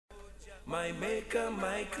my maker,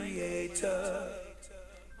 my creator.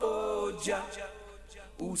 Oh Jah,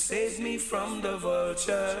 who saves me from the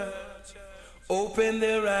vulture. Open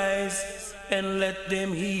their eyes and let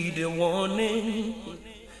them heed the warning.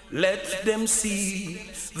 Let them see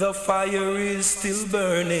the fire is still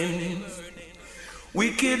burning.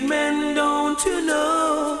 Wicked men, don't you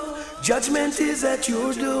know, judgment is at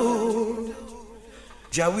your door.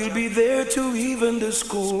 Jah will be there to even the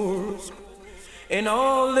score. And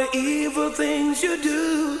all the evil things you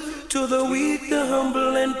do to the weak, the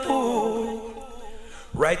humble and poor.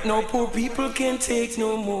 Right now poor people can't take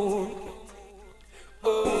no more.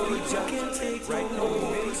 Oh, Jah can't take right no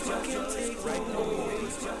more. Jah can't take right no more.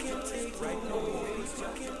 Jah can't take right no more.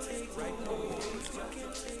 Jah can't take right no more. Jah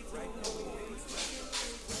can't take right no more.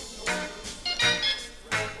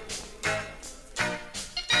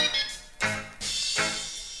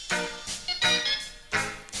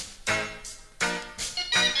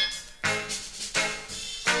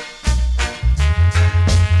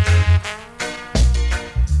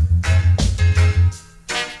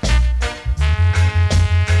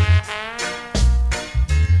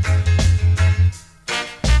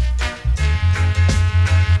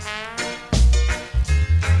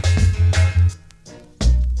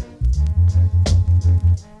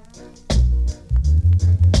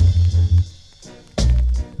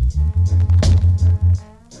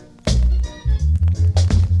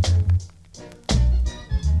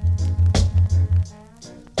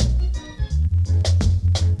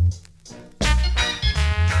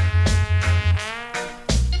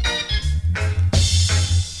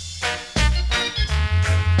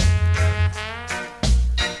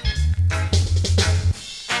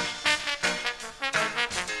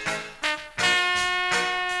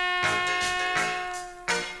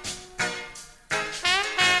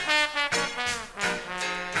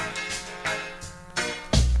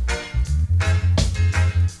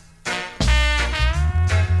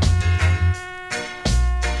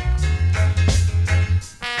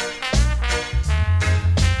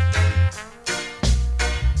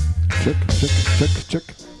 Check.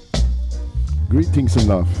 Greetings and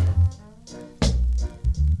love.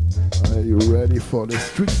 Are you ready for the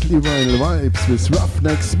strictly vinyl vibes with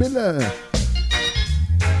Ruffneck Smille?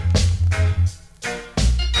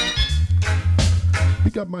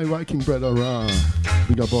 Big up my Viking brother Ra.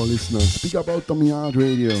 Big up all listeners. Big up Outta Yard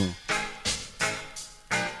Radio.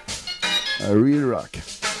 A real rock.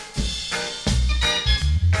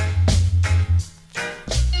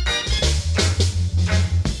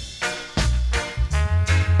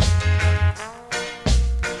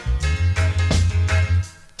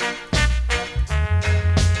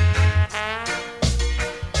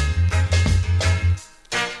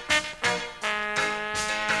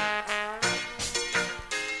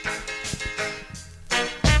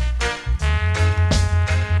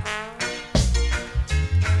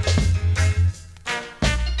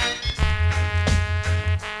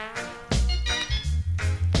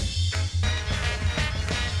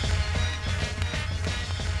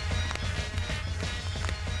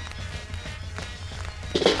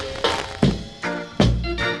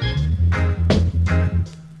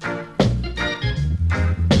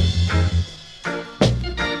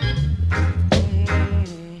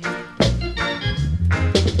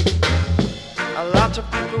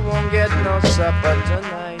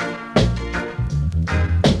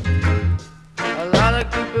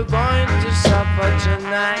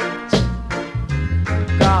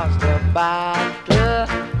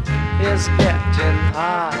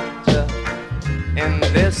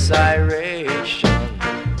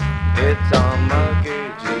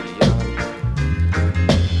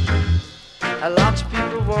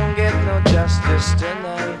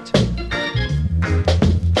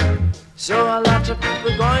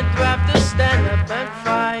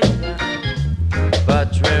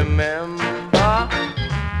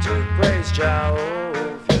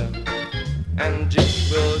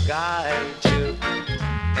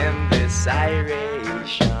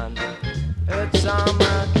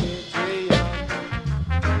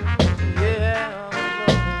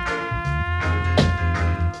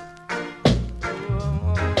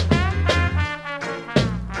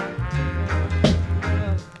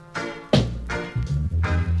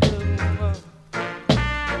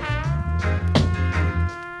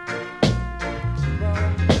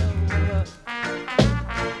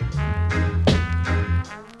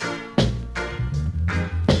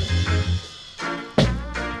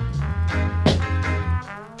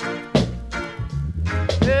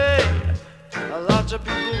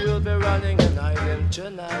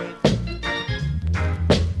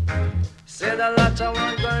 Said a lot of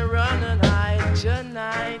one going run and hide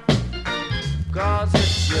tonight. 'cause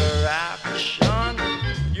it's your action.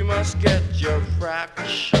 You must get your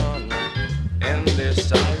fraction in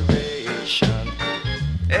this iration.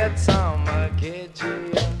 It's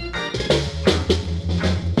Armageddon.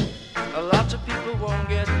 A lot of people won't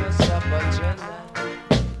get this opportunity.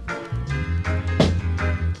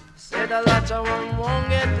 Said a lot of them won't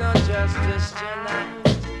get no justice tonight.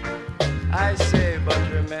 I say, but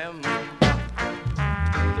remember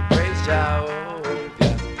to praise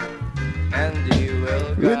Jehovah, and He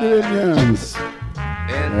will guide.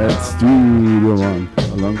 Let's do the one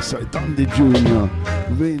alongside Dandy Jr.,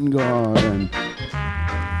 Wayne Garden,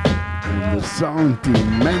 and the Sound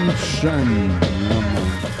Dimension.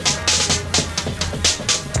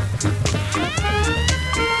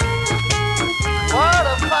 What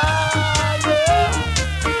a fire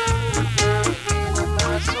in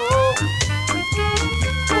my soul.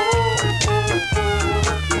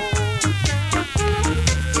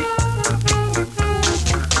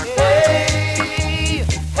 Hey,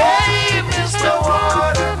 hey, Mr.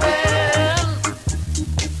 Waterman,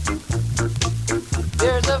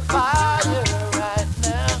 there's a fire right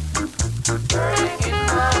now burning in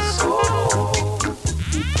my soul.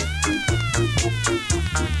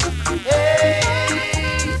 Hey,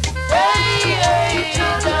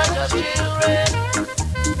 children,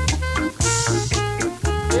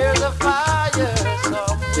 there's a fire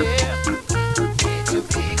somewhere, need to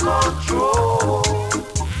be controlled.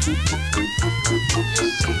 You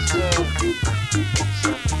see, sir,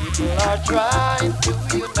 some people are trying to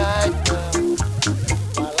unite them,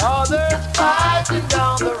 while others fighting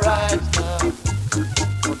down the rights now.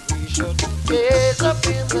 But we shouldn't gaze up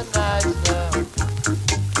in the night now,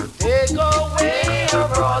 take away our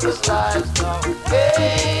brothers' lives now.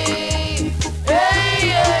 Hey, hey,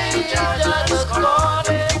 hey, just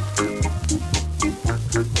calling.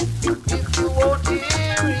 If you won't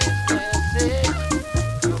hear his message,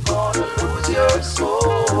 you're gonna lose your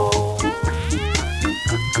soul.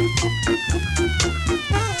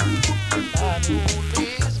 Man who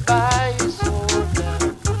lives by his sword now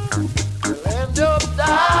will end up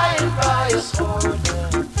dying by his sword now.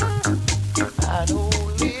 Man who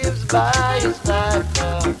lives by his life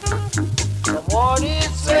now, someone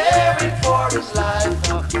is fearing for his life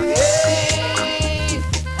now. Hey,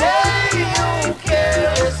 hey, you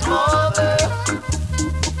careless mother,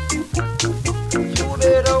 you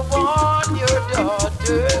better warn your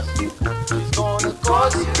daughters, she's gonna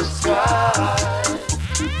cause you strife.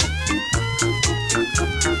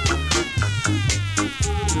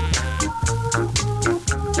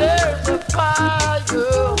 There's a fire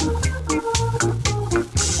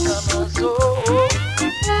in my soul.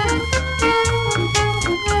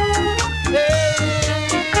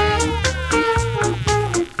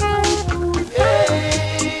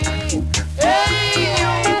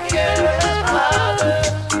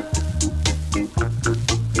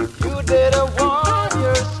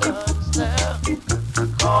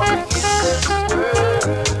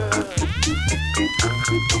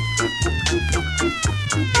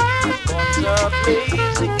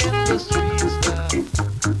 Blazing in the streets now,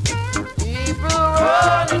 people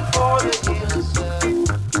running for the hills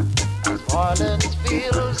now, as violence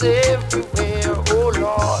fills everywhere. Oh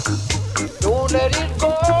Lord, don't let it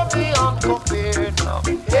go beyond compare now.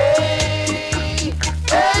 Hey,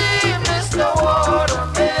 hey, Mr.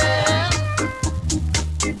 Waterman,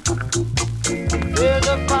 there's a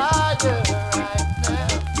fire right now.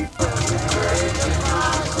 There's a fire.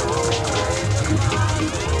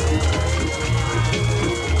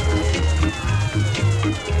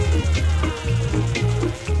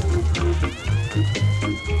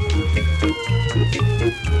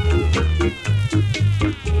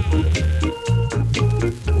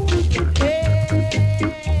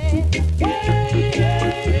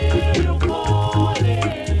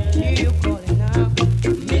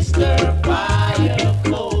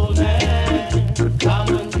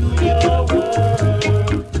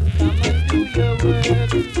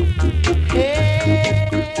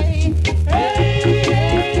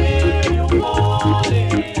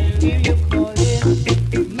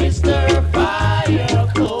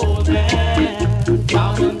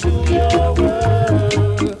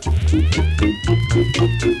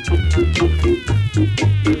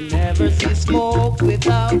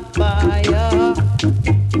 Without fire,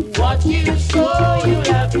 what you sow, you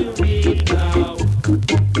have to reap now.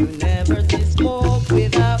 You never see smoke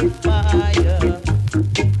without fire.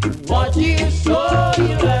 What you sow,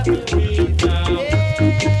 you have to reap now.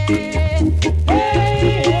 Hey,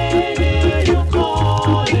 hey, you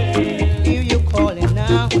calling? Hear you calling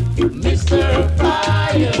now, Mr.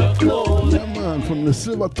 Fire Cold. Yeah, man, from the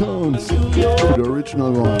silver tones to the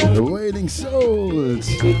original one, the Wailing Souls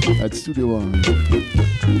at Studio One.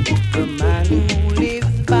 The man who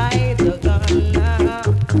lives by the gun now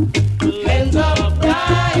ends up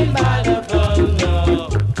dying by the gun now.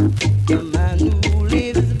 The man who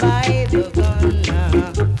lives by the gun now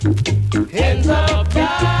ends up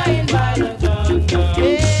dying by the gun now.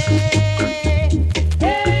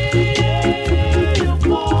 Hey, you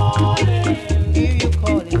calling? Hear you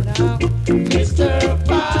calling now, Mr.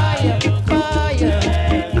 Fire, Fire,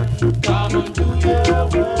 come and do your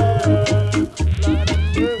work.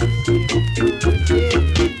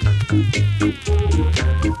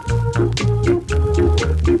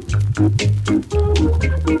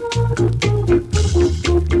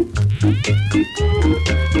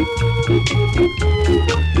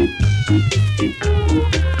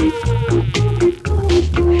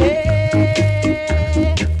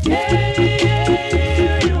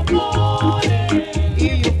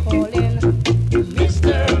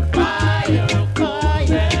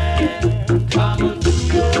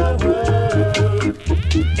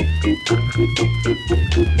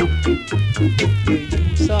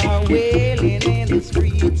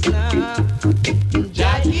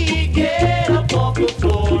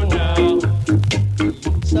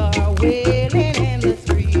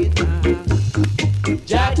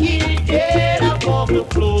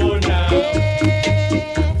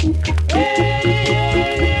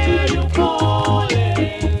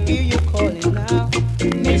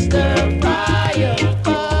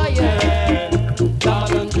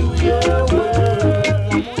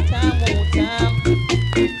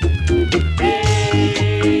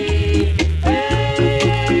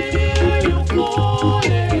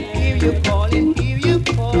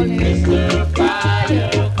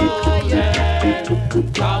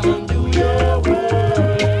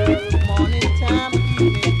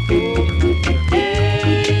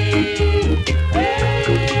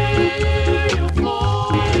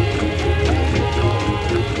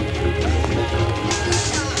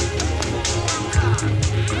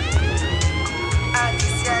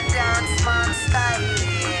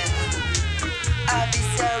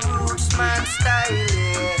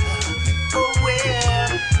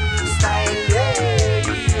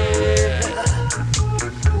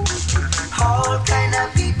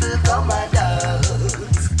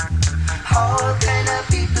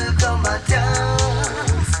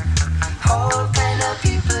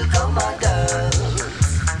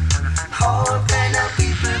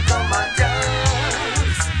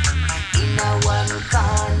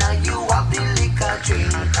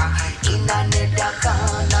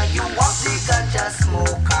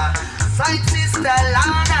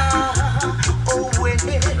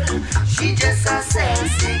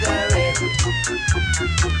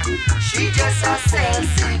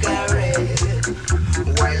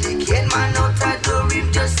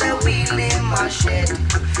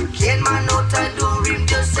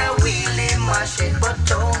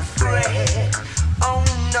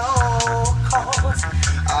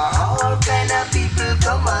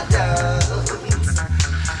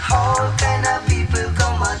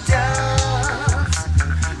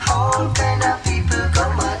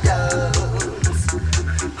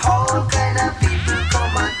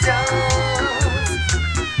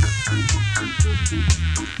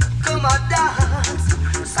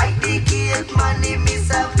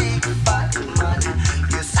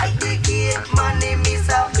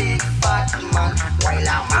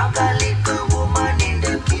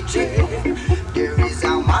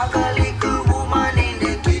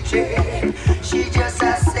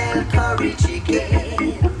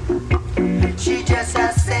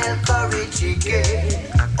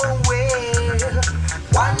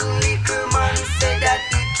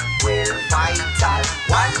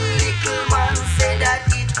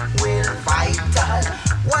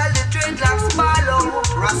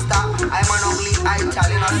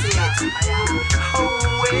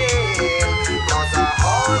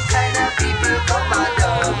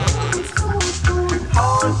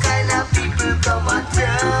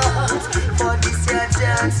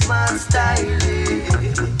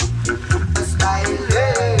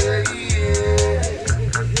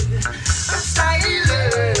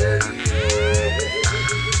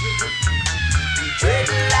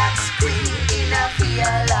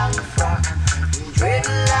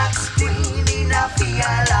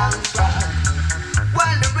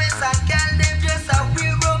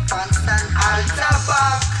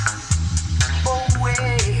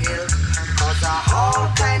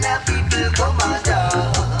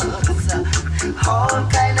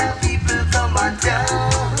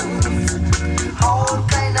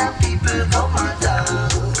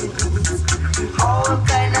 All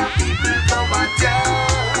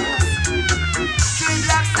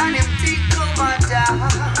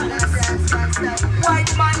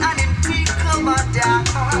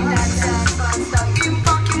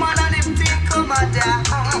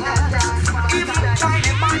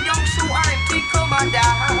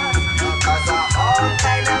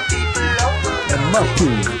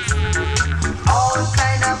Martin. All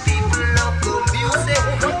kind of people love good music.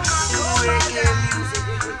 Reggae music.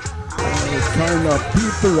 All kind of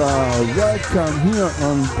people are welcome here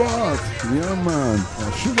on board. Yeah, man.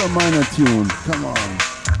 A Sugar Miner tune. Come on.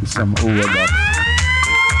 With some overdub.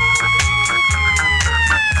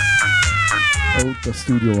 Outta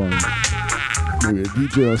Studio One. Maybe a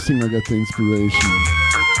DJ or singer get the inspiration.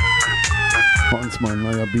 Huntsman,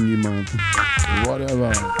 Naya Bingy Man.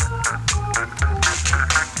 Whatever.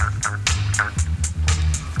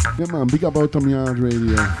 Yeah, man. Big up Outta Yard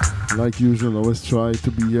Radio. Like usual, I always try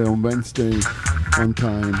to be here on Wednesday on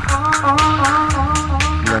time.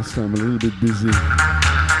 Last time a little bit busy.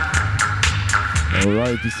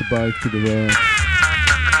 Alright, it's the bike to the work.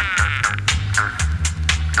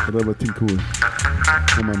 But everything cool.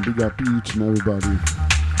 Come on, big up each and everybody.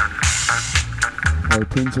 All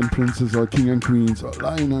prince and princess, all king and queens, all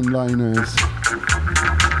lion and lioness.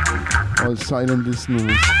 All silent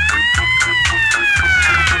listeners.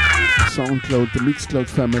 SoundCloud, the Mixcloud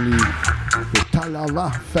family, the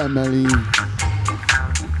Talawa family.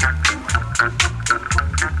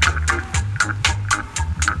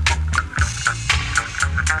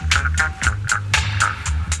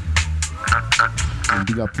 And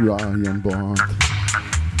big up Rahi on board.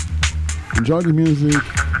 Enjoy the music.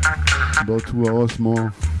 About 2 hours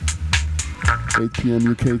more. 8 p.m.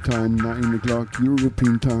 UK time, 9 o'clock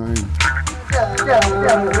European time.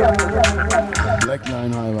 Black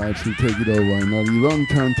Line High Vibes will take it over. Now the wrong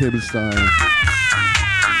turntable style.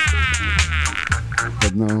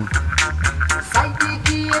 But now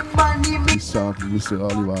we start with the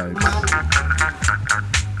early vibes.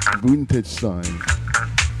 Vintage style.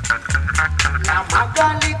 Now I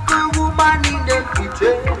got a little woman in the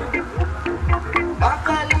kitchen. I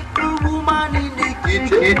got a little woman in the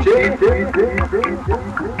kitchen.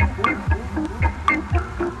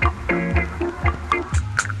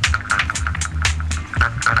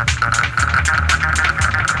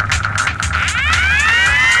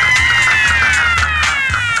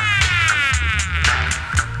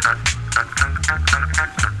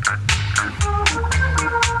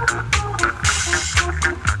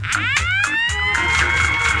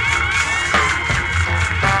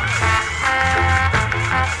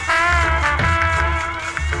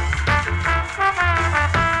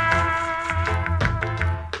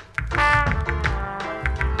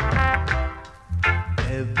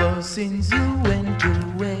 Since you went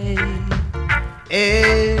away,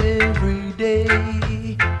 every day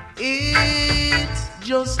it's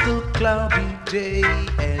just a cloudy day,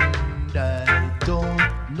 and I don't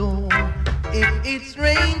know if it's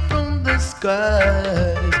rain from the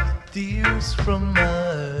skies, tears from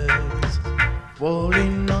eyes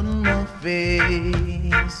falling on my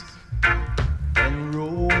face and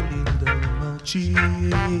rolling down my cheek.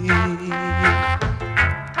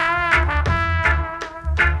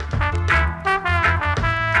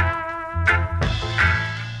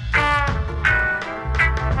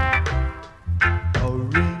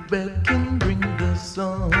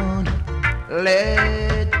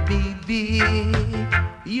 Let me be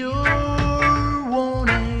your one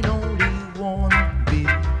and only one,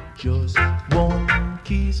 with just one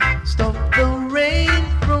kiss. Stop the rain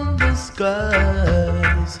from the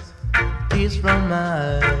skies, tears from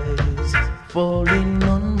my eyes falling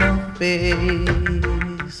on my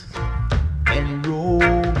face and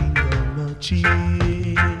rolling on my cheek.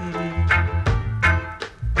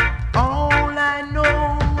 All I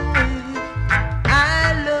know is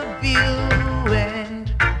I love you.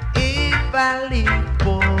 I live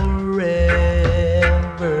forever,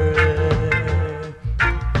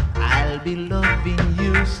 I'll be loving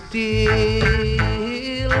you still.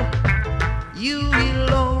 You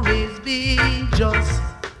will always be just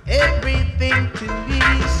everything to me.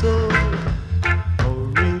 So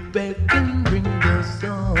hurry back and bring the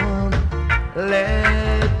sun.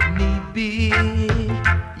 Let me be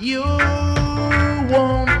your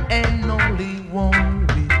one and only one,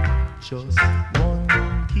 with just one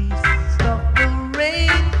kiss.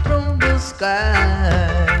 Rain from the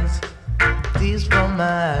skies, tears from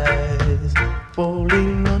my eyes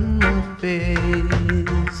falling on my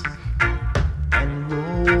face and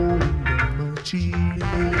rolling on my cheek.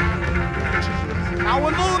 Now a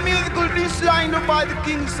new musical dish lined up by the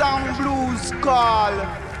King Sound Blues called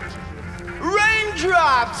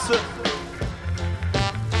Raindrops.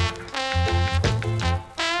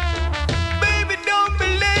 Baby, don't be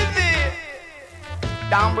lazy.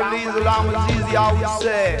 Don't believe the language easy, how we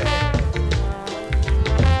say.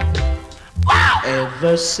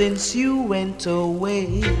 Ever since you went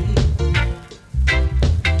away,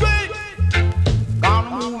 gonna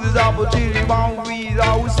move this opportunity,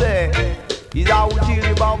 how we say. He's out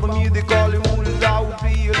here about the music, all the moon is out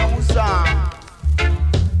here on sound.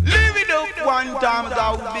 Live it up one time, it's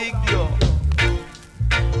out big yo.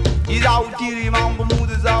 He's out here, man, the moon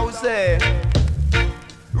is out say.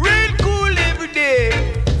 Real cool every day.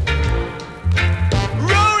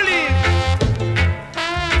 Rolling.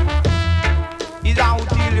 He's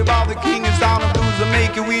out here about the king and sound of blues and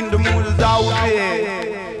make it win, the moon is out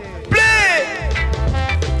there. Play!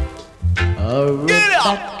 Get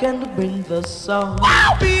up! Back and bring the song.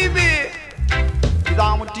 Wow, baby! Cause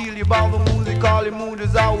I'ma tell you about the music, all the mood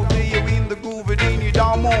is out there. You in the groove, it in you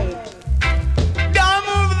don't move. Don't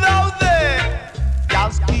move it out there.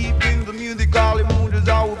 Just keep in the music, all the mood is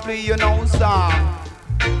out. Play your own song.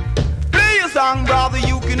 Play your song, brother,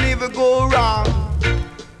 you can never go wrong.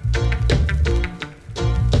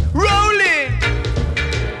 Rolling!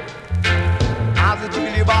 As I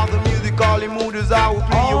tell you about the music, all the mood is out.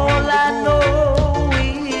 Play your All I know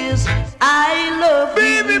is I love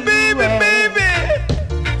baby, you. baby, baby.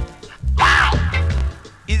 Wow.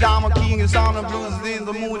 Is I'm a king and sound of blues in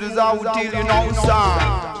the mood is out till you know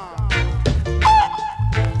sound.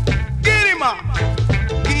 Get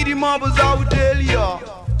him up as I will tell you.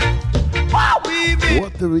 Wow, baby.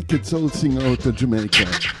 What the wicked soul singer out of Jamaica,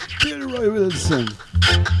 Roy Wilson.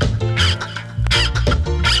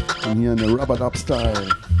 And here in the rubber-dub style,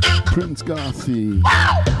 Prince Garthy.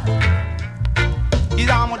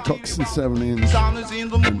 Toxin 7-inch,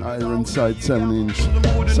 an Ironside 7-inch,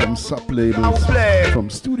 some sub-labels from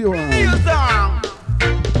Studio One.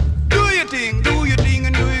 Do your thing,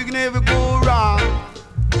 and you can never go wrong.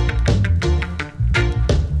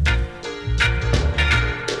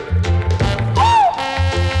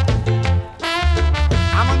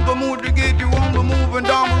 I'm in the mood to get you on the move and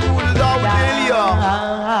down the road as I will tell you.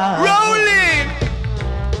 Rolling!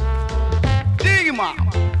 Dig him up.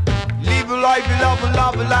 Live a life, you love a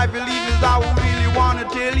life, you leave is I will really wanna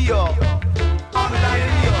tell you.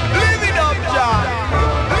 Live it up, John.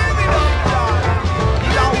 Live it up, John.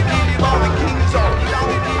 He's out really about the king's song. He's out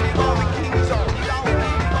really about the king's song. He's out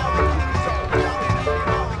really about the king's song. He's out really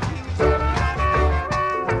about the king's song.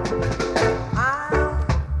 How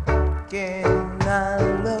can I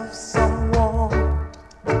love someone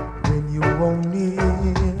when you won't near?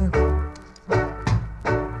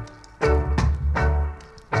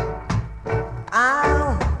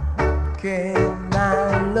 How can I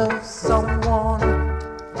love someone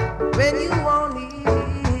when you won't near?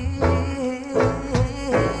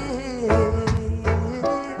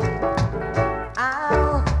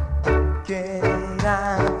 How can I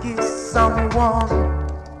kiss someone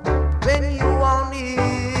when you won't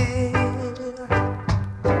near?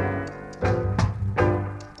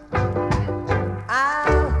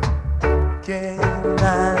 How can I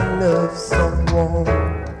love someone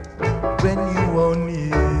when you are near?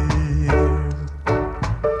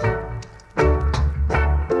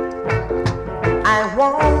 I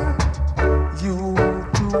want you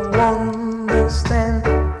to understand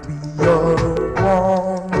we are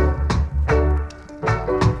one.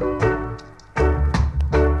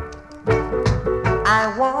 I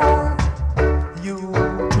want you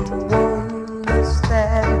to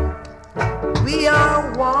understand we are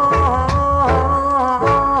one.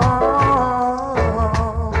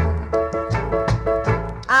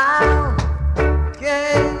 How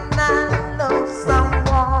can I love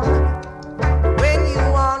someone when you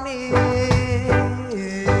are near?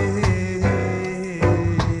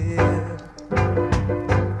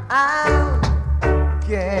 How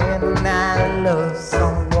can I love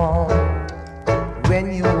someone when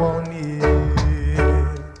you are near?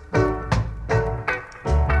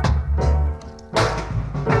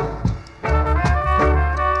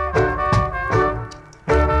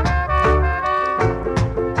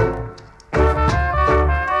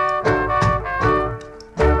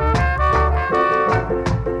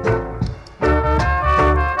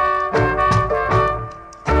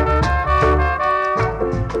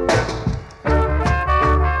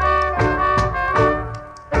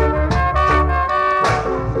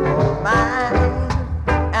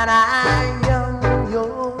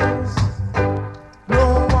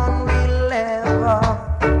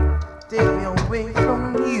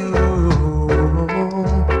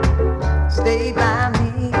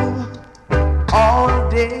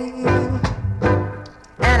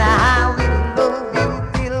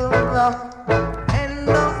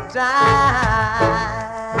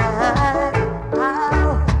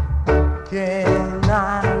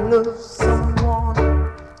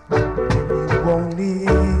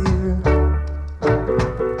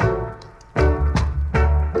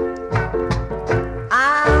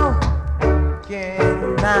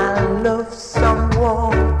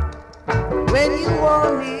 when you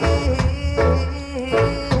want it.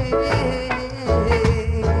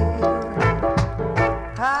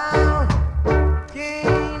 How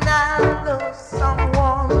can I love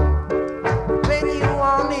someone when you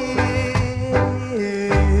want it?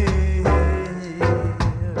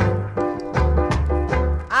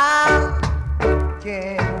 How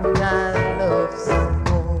can I love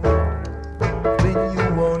someone when you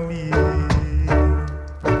want it?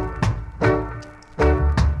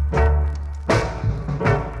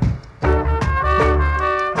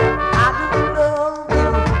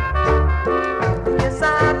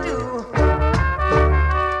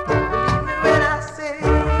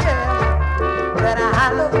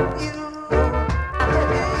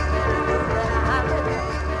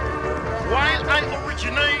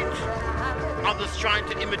 Trying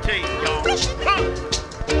to imitate y'all. But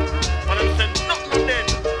I'm saying nothing then.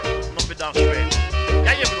 Nothing that straight.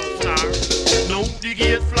 Yeah, you know, star. No, the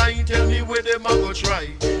gate flying, tell me where them a go try.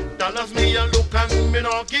 Dollars me a look and me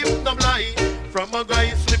not give them lie. From a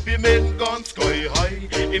guy slippy men gone sky high.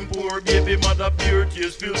 Him poor baby mother pure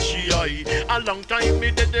tears fill she eye. A long time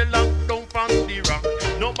me did the lock down from the rock.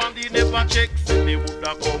 Nobody never checks and they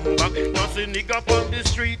woulda come back. Just a nigga on the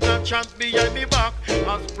street and chant behind me back.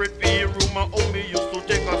 I spread the rumor how me used to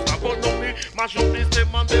take a stop. But now me mash up this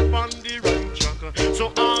them and they on the right track. So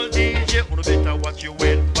all DJ, you better watch you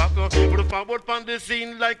went back. Put forward on the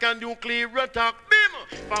scene like a nuclear attack. Bim!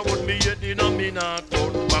 Forward me head in a me not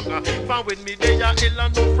turn back. Forward me there a hell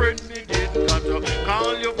and no friend me did cut.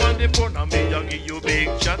 Call you on the phone and me a give you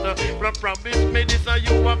big chat. But promise me this and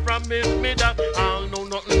you a promise me that. I'll know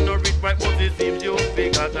nothing no read right but it seems you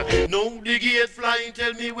figured. No the gate flying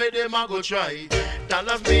tell me where them a go try.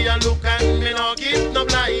 Dollars me a look and me not give no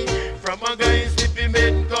lie. From a guy slippy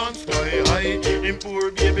men gone sky high. Him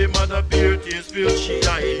poor baby mother beer tears fill she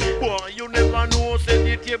eye. Boy you never know say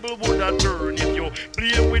the table woulda turn. If you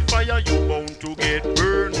play with fire you bound to get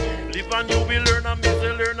burned. Live and you will learn and miss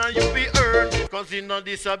a learn and you be earned. Cause in a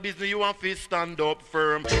this a business you want to stand up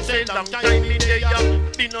firm. Say long time in there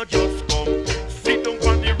be not just come. Sit down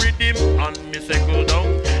on the rhythm and me settle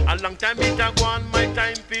down. A long time it a go on my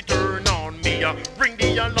time fi turn on me. Bring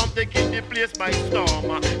the alarm taking the place by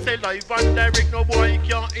storm. Say live and direct no boy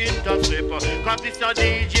can't intercept. Cause this a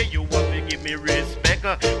DJ you want to give me respect.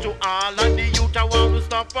 To all of the youth I want to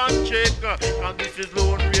stop and check. Cause this is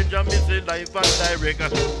Lone Ranger me say live and direct.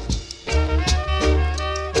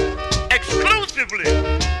 Exclusively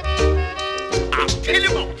I'll tell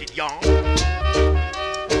you about it y'all.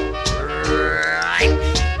 Right.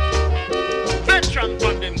 Veteran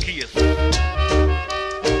on them case.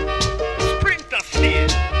 Sprinter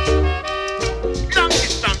stage. Long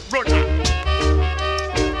distance runner.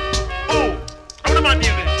 Oh, how the man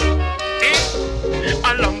deal with? Eh? A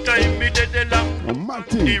long time me did the long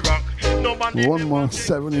Matty. rock. One more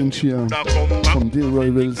 7-inch here from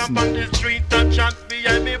Delroy Wilson.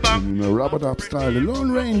 In a rubber dub style, the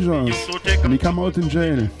Lone Rangers. And he come out in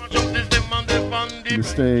jail. In the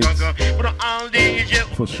States.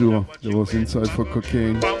 For sure. There was inside for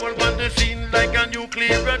cocaine.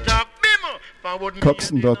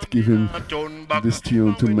 Coxon Dot give him this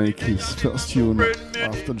tune to make his first tune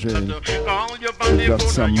after jail. He got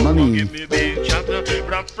some money.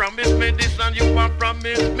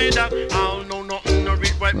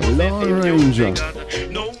 Lone Ranger.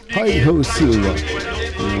 Hi ho Silver.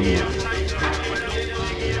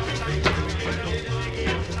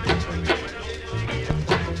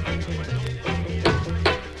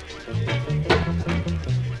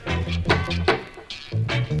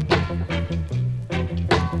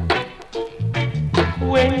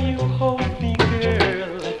 When you hold me,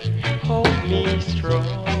 girl, hold me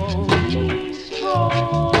strong.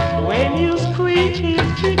 When you squeeze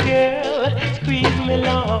me, girl, squeeze me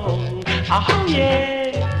long. Oh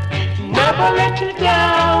yeah, never let you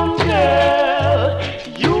down, girl.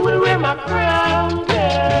 You will wear my crown,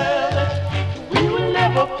 girl. We will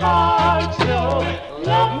never part, so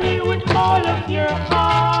love me with all of your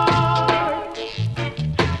heart.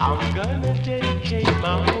 I'm gonna dedicate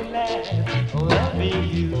my whole life loving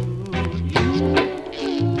you.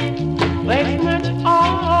 That's not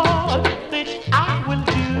all that I will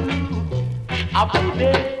do. Oh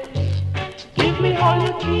baby, give me all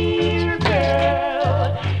you care, girl,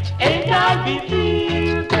 and I'll be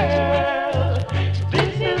there, girl.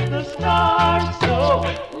 This is the start, so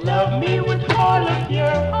love me with all of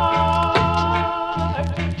your heart.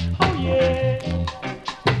 Oh yeah,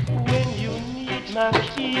 when you need my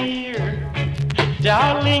care,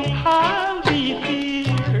 darling, I'll be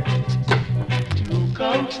here to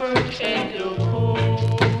comfort and to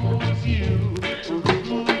hold you.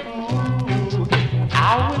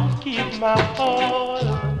 I will give my all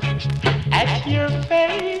at your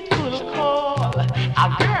faithful call.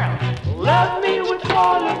 A girl, love me with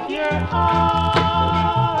all of your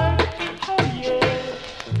heart. Oh yeah.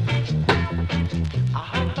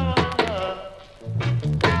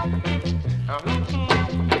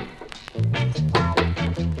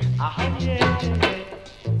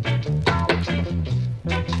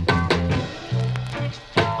 Yeah.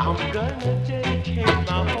 I'm gonna dedicate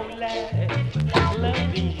my whole life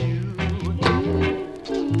loving you.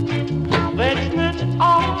 That's not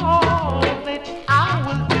all that I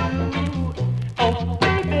will do. Oh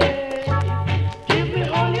baby, give me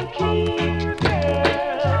all you care,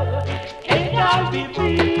 girl, and I'll be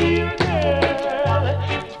there, girl.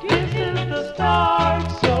 This is the start,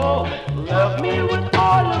 so love me with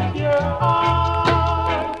all of your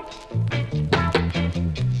heart.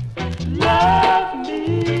 Love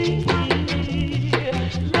me.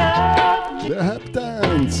 The Hap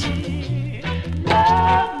Dance.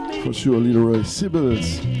 For sure, Leroy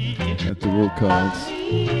Sibbles at the vocals.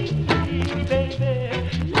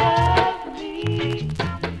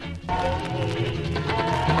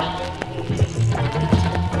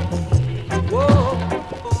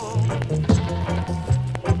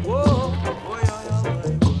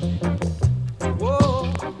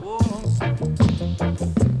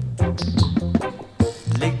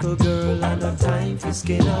 Little girl, I no time for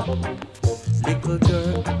skin up. Little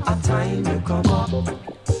girl, a time you come up.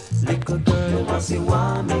 Little girl, you must say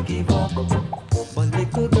want me give up. But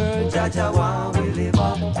little girl, Jaja want we live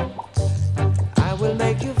up. I will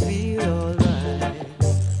make you feel alright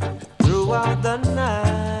throughout the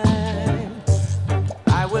night.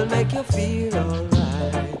 I will make you feel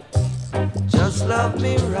alright. Just love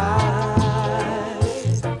me right.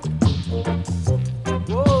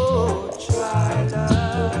 Whoa, try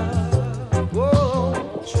love. Whoa,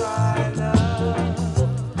 try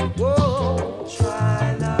love. Whoa,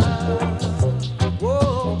 try love.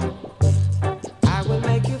 Whoa, I will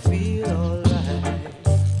make you feel alright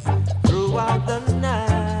throughout the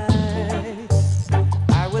night.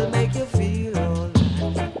 I will make you feel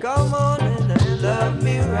alright. Come on and love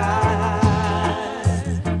me right.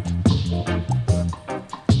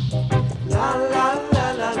 La la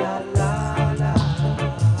la la la la la.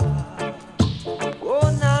 Oh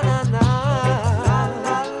na na na. La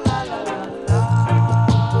la la la la la.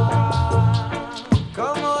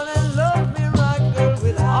 Come on and love me right, girl,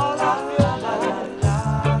 with all of your la la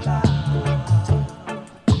la.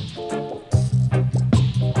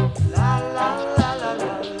 La la la la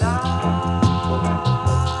la la.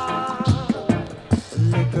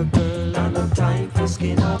 Little girl, I no time for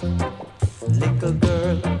skin up. Little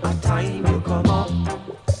girl, a time you come up.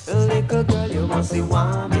 Little girl, you must say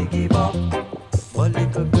want me give up. But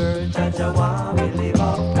little girl, Jaja want me live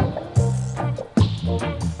up.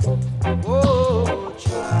 Whoa,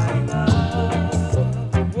 try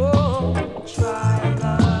love. Whoa, try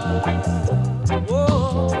love.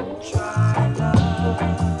 Whoa, try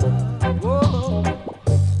love. Whoa,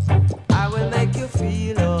 I will make you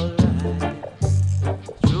feel alright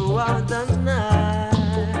throughout the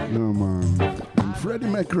night. Yeah, man. And Freddie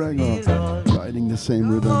McGregor riding the same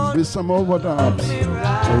rhythm with some overdubs.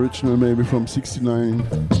 Original maybe from 69.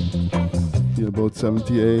 Here about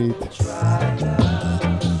 78.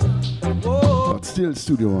 But still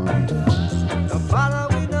Studio One.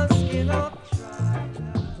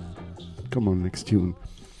 Come on, next tune.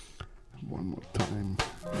 One more time.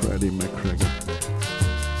 Freddie McGregor.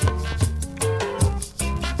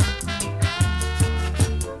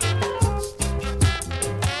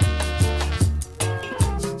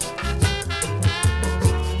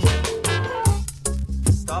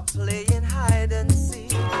 Stop playing hide and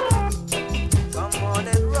seek. Come on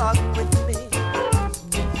and rock with me.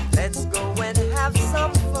 Let's go and have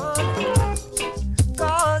some fun.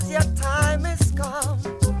 'Cause your time is come.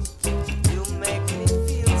 You make me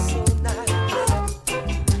feel so nice.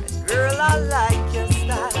 And girl, I like your style.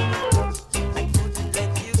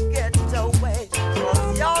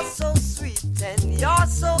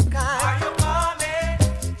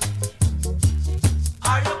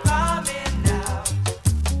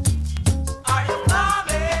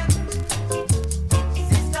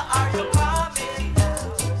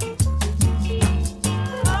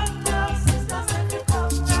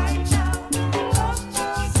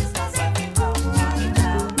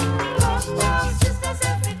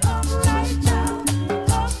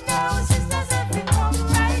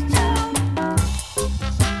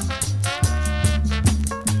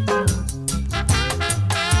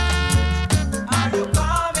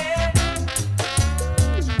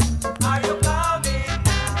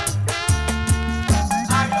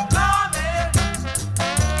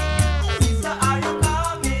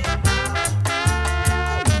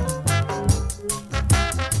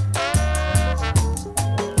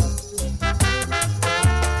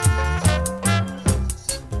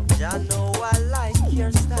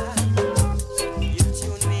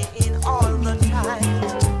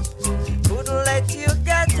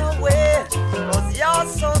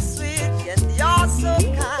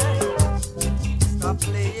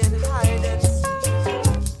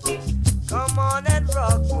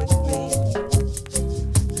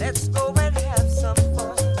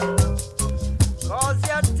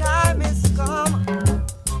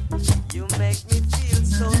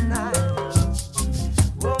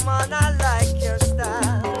 woman, I like your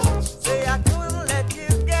style. Say I couldn't let you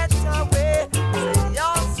get away. Say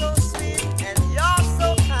you're so sweet and you're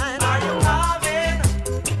so kind. Are you coming?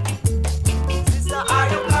 Sister, are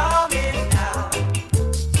you coming now?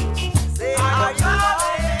 Say, are you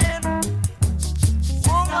coming?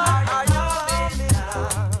 Woman, are you coming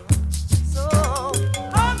now? So,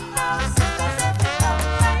 come now, sister, let me come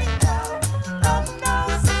right now. Come now,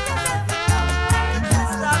 sister,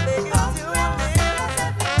 let me come right now.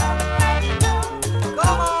 Sister, beg you to me.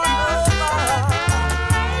 Come on over.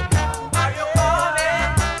 Are you coming?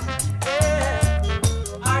 Yeah.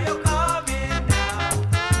 Are you coming now?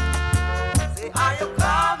 Say, are you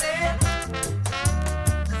coming?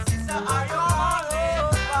 Sister, are you coming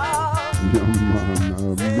over? Yeah,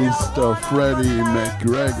 man, Mr. Freddie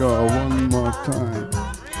McGregor, one more time.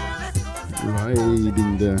 Right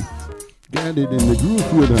in there. Get it in the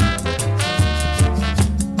groove with him.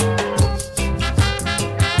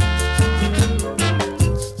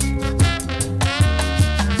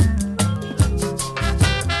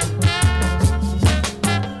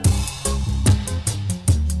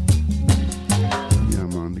 Yeah,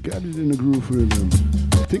 man, get it in the groove with him.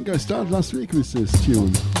 I think I started last week with this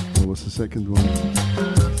tune. That was the second one,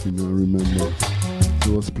 if you don't remember. I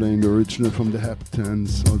was playing the original from the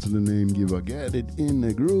Heptons, also the name giver. Get it in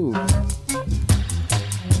the groove.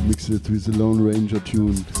 Mix it with the Lone Ranger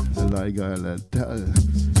tune, the Like I Let Tell.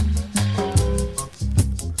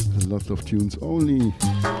 A lot of tunes only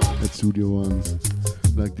at Studio One.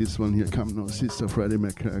 Like this one here, Come Now Sister, Freddie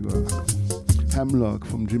McGregor. Hemlock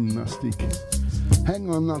from Gymnastic. Hang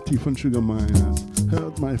On Nutty from Sugar Miner.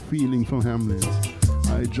 Hurt My Feeling from Hamlet.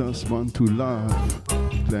 I Just Want to Love,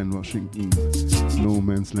 Glenn Washington. No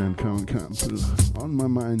Man's Land, Karen Campbell. On My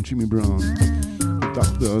Mind, Jimmy Brown.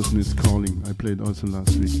 Dr. Olsen Is Calling, I played also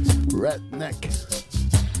last week. Redneck,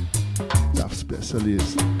 Love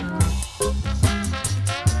Specialist.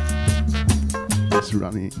 It's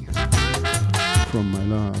Running From My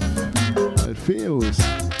Love. It Feels,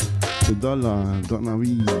 The Dollar, Donna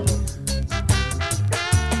V.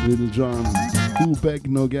 Little John, Who Beg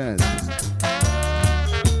No Get.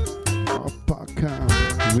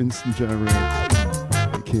 Winston Jarrett,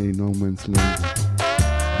 aka No Man's Land.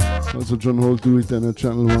 Also John Holt do it then at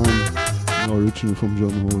Channel 1, an original from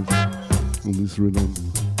John Holt on this rhythm.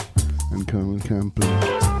 And Colonel Campbell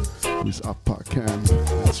with Upper Camp,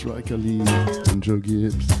 and Striker Lee and Joe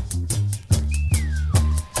Gibbs.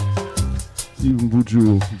 Even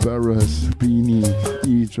Buju, Barras, Beanie,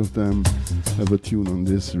 each of them have a tune on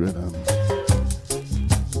this rhythm.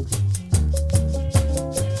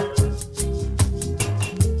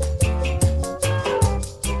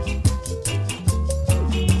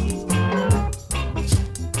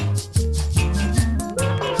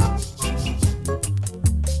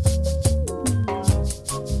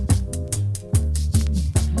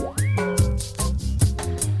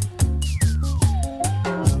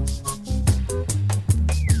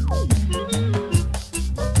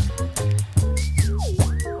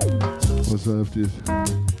 This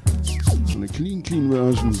on a clean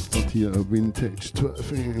version, but here a vintage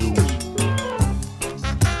 12-inch.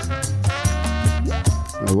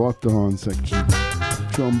 A waterhorn section,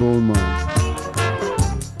 trombone man,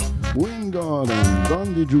 Wingard and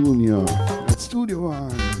Dundee Jr. at Studio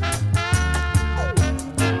One.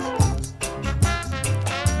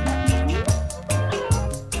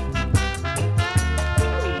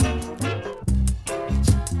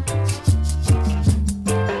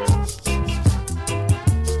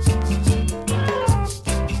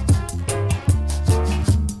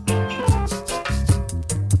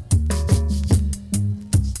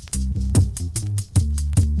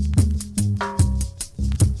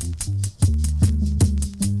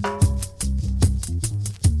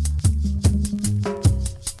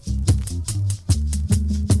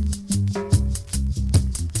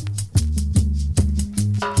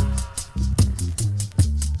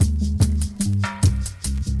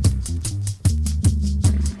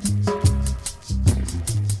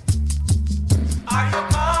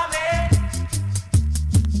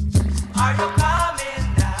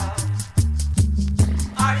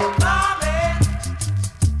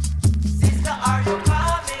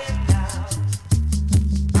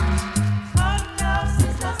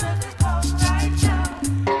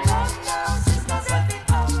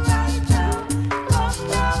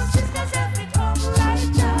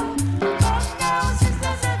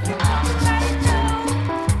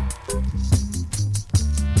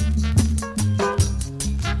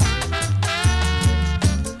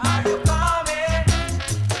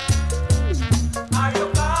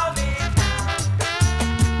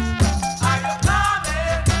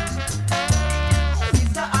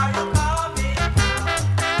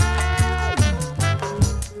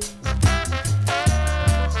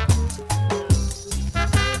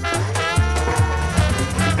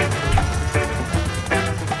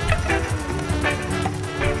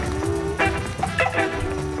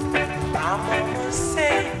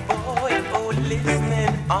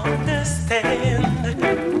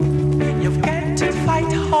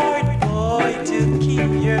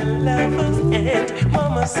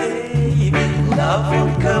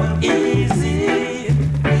 won't come easy.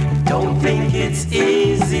 Don't think it's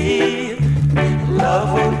easy.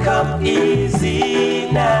 Love won't come easy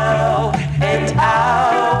now. And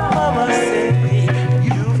our mama say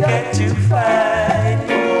you've got to fight,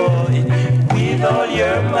 boy, with all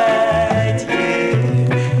your might. Yeah,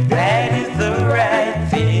 that is the right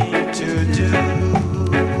thing to do.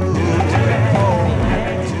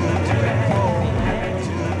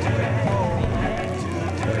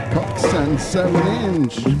 Cox and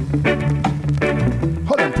 7-inch.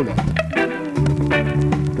 Hold on, pull up.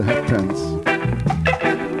 The hat pants.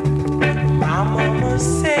 My mama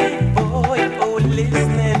say, boy, oh,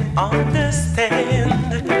 listen and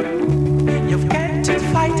understand. You've got to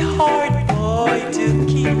fight hard, boy, to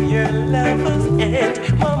keep your lover's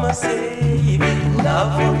hand. Mama say,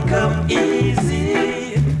 love won't come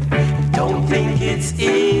easy. Don't think it's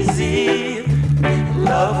easy.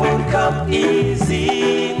 Love won't come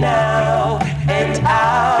easy now. And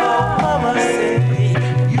our mama say,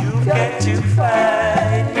 you've got to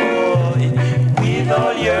fight, boy, with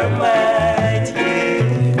all your might. Yeah,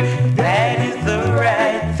 that is the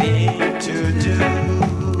right thing to do.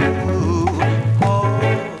 Oh,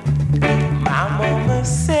 my mama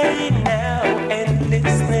say now, and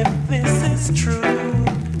listen if this is true.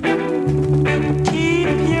 Keep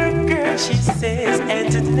your girl, she says,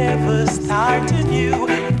 and to never start anew.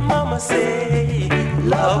 Mama say,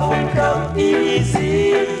 love won't come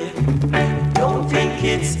easy. Don't think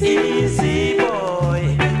it's easy,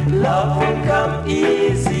 boy. Love won't come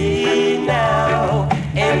easy now.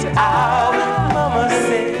 And our mama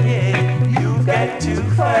say, you've got to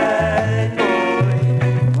fight,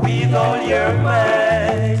 boy, with all your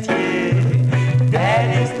might. Yeah, that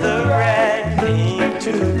is the right thing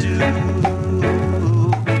to do.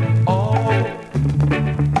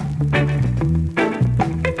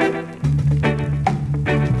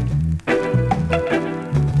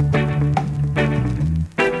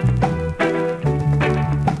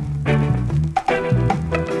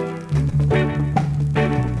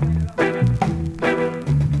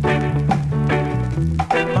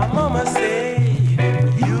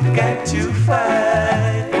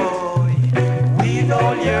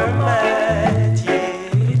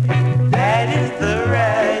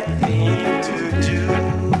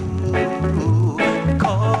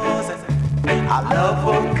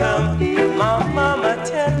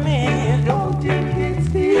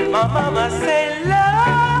 My mama say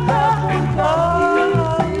love, oh,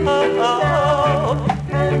 oh, oh.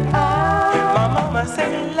 My mama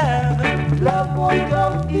say love, love won't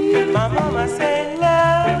come easy. My mama say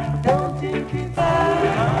love, don't think it's my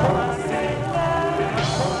mama say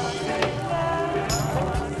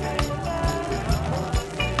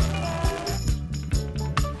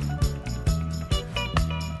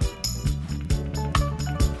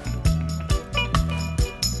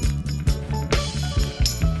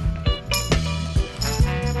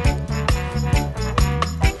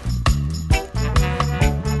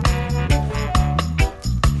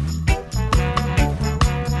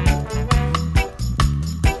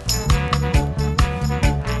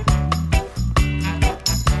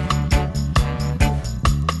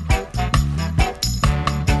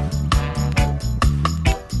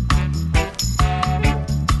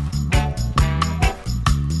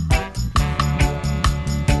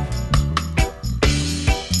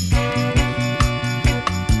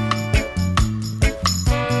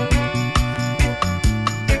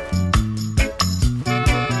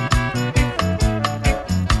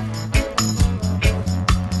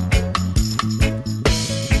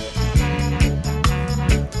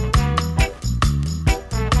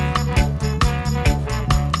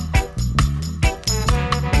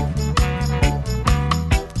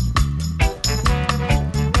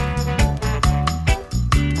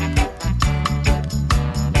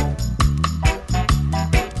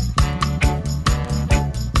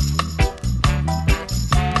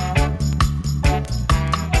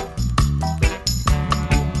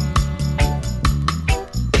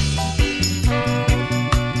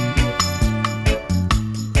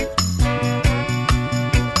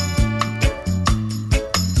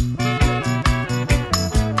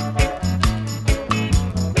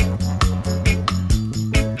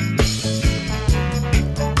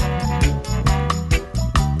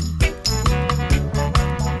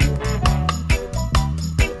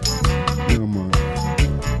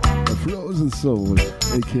Soul,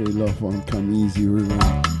 aka Love Won't Come Easy rhythm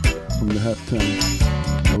from the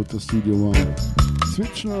halftime Outta Studio One.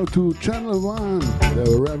 Switch now to Channel 1. There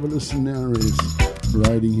were revolutionaries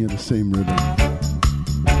riding here the same rhythm.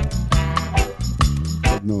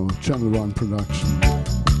 But no, Channel 1 production.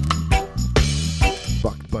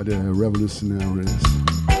 backed by the revolutionaries.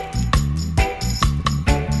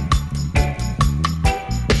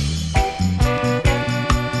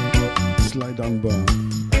 Sly Dunbar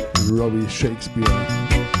and Robbie Shakespeare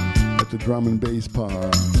at the drum and bass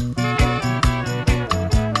part.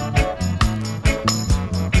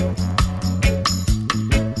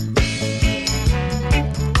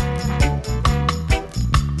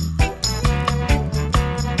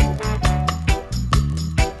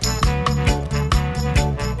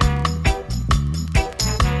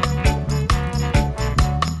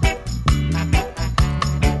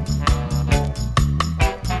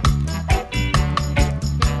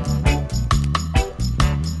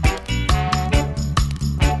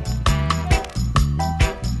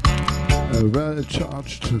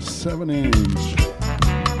 Well-charged 7-inch.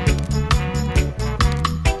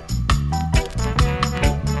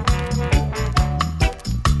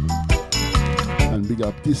 And big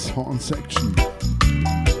up this horn section.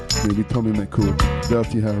 Maybe Tommy McCool,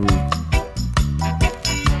 Dirty Harry.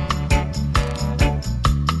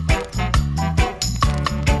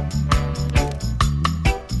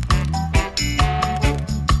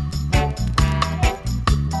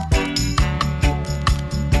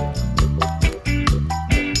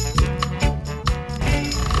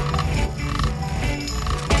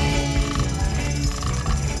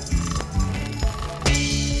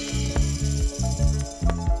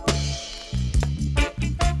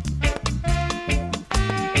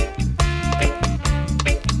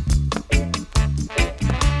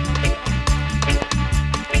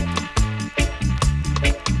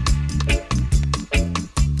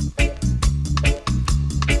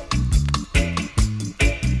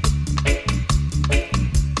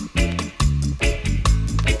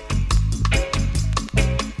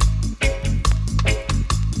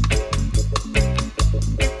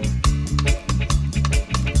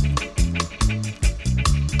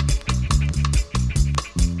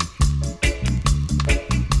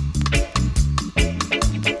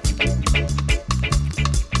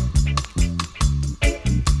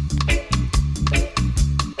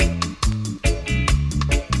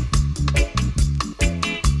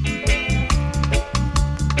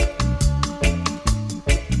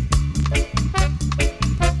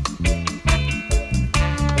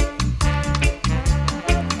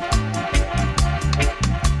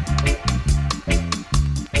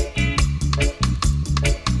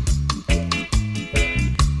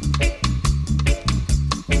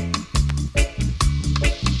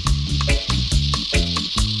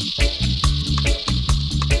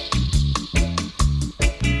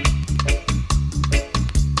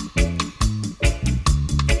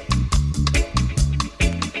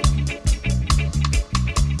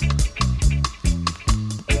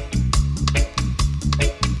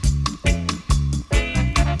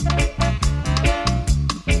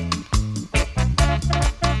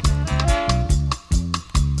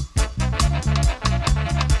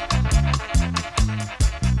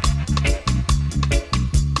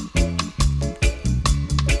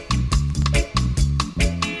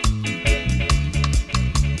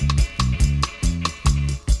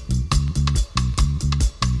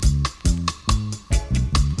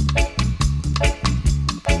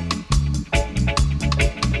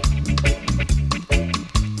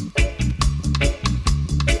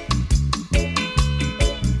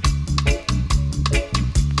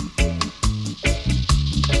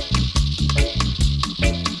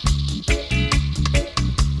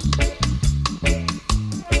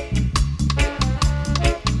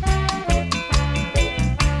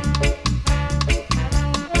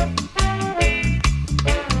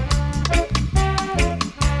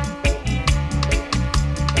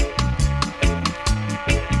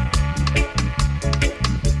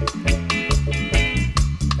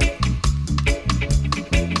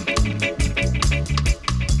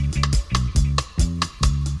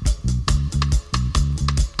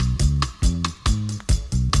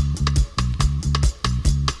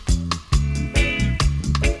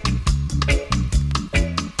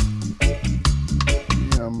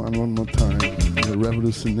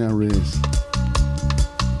 Revolutionaries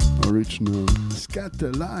original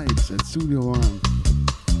Scatter Lights at Studio One.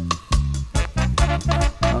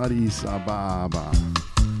 Addis Ababa.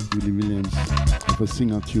 Willie Williams of a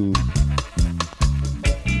singer tune.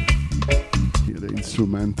 Here the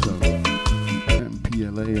instrumental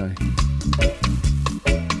MPLA.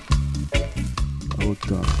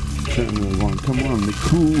 Outta, Channel 1. Come on, the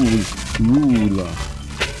cool ruler.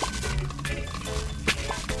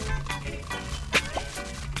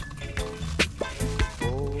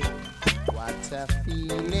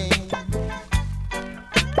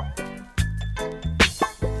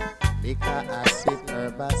 I sit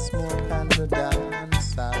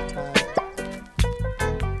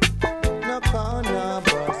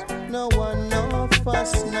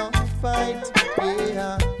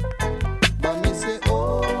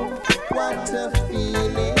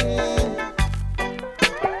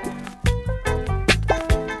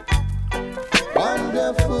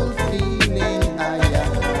wonderful feeling I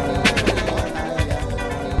am.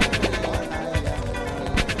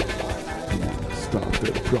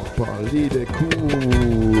 Started properly the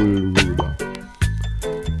cool.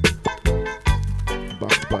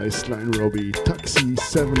 Backed by Slime Robbie, Taxi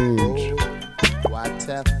 7-inch. What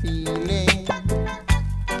a feeling.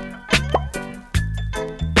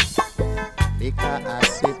 Liquor,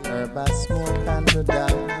 acid, herb, a smoke and the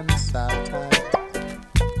dance are tight.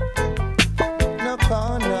 No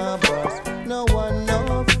corner bus, no one,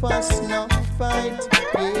 no fuss, no fight.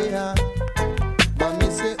 Yeah. But me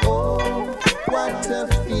say, oh, what a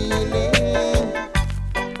feeling.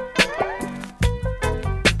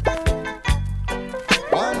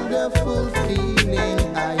 Wonderful feeling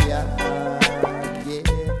I have, yeah.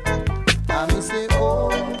 And me say, oh,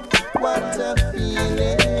 what a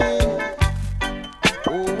feeling.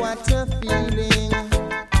 Oh, what a feeling.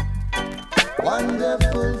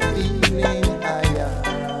 Wonderful feeling I have.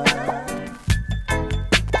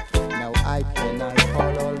 Now I cannot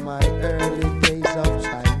call all my early days of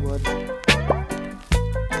childhood.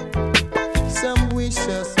 Some wish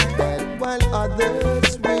us bad while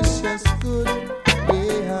others wish us good.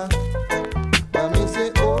 Yeah, but me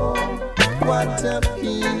say, oh, what a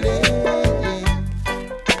feeling.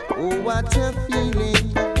 Oh, what a feeling.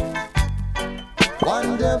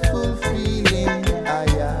 Wonderful feeling I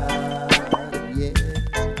have, yeah.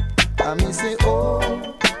 And me say, oh,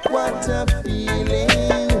 what a feeling,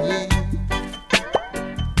 yeah.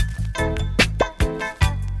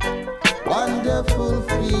 Wonderful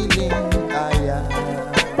feeling I have,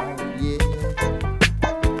 yeah.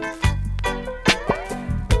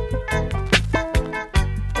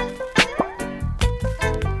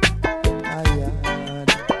 I have.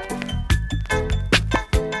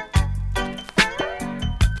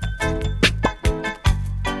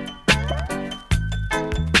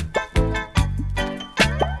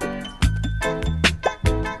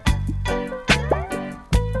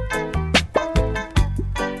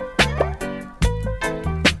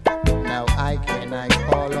 Now I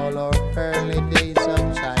call all our early days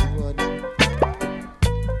of childhood.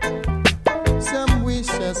 Some wish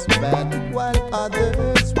us bad while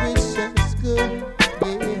others wish us good.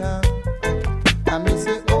 Yeah. And me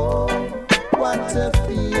say, oh, what a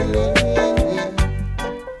feeling. Yeah.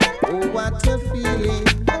 Oh, what a feeling.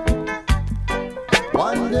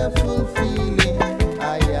 Wonderful feeling I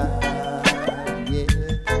have. Yeah.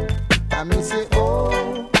 And me say,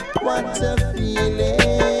 oh, what a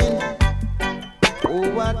feeling. Oh,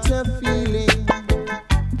 what a feeling.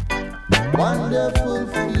 Wonderful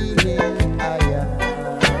feeling I have.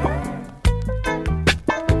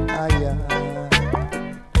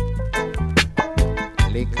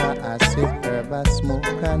 Liquor, acid, herb, a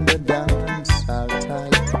smoke and the dance all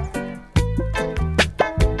tight.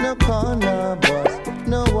 No corner bus,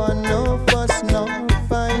 no one, no fuss, no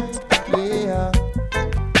fight. Yeah.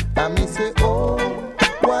 And me say, oh,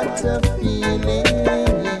 what a feeling.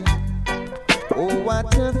 Yeah. Oh,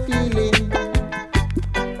 what a feeling.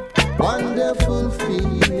 Wonderful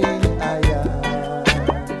feeling I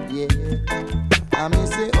have, yeah. And me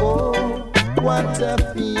say, oh, what a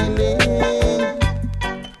feeling.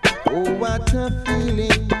 Oh, what a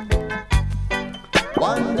feeling.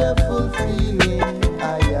 Wonderful feeling I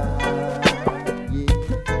have, yeah.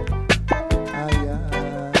 I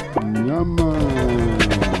have. Yeah, man.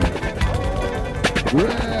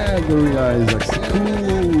 Gregory Isaacs,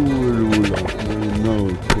 cool. No,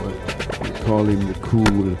 but we call him the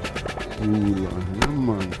cool. Yeah,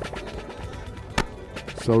 man.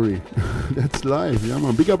 Sorry, that's live. Yeah,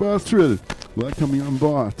 man. Big up Astral. Welcome you on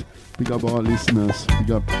board. Big up our listeners.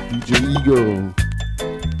 Big up DJ Ego.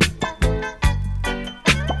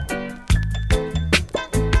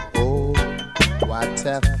 Oh, what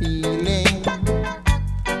a feeling.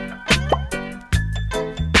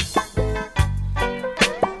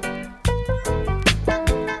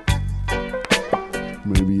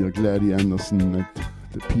 Maybe a Gladys Anderson at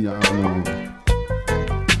the piano.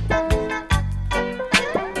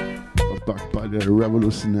 But backed by the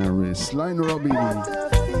revolutionary Slime Robbie.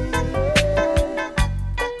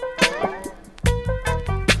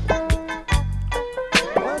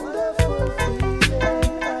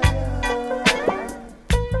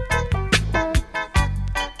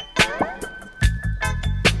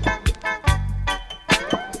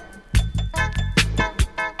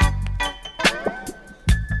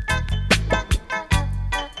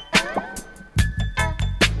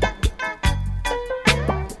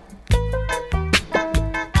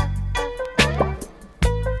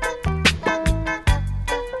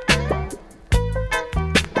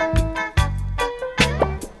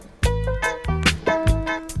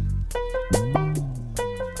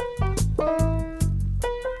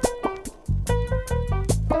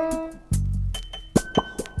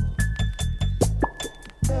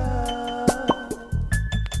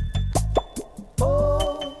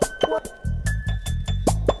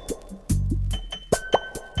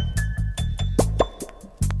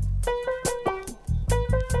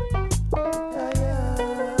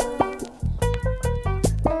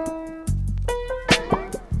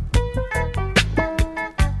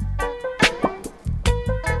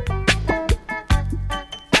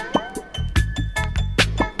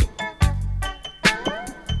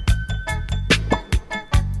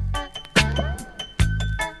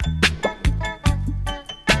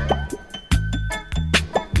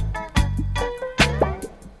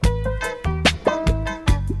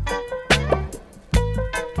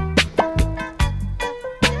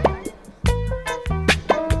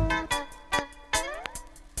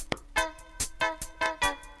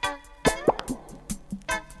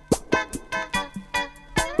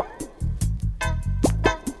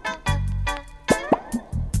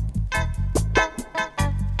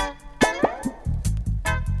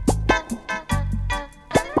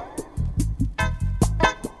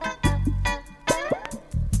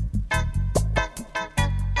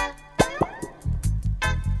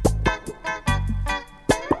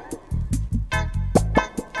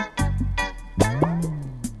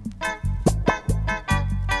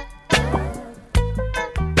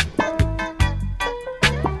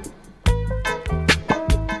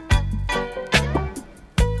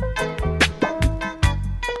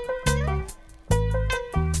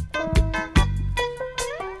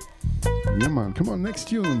 Yeah, man, come on, next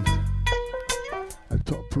tune. A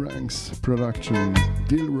Top Ranks production,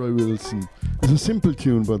 Dilroy Wilson. It's a simple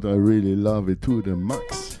tune, but I really love it to the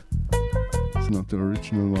max. It's not the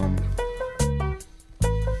original one.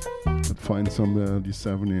 But find somewhere the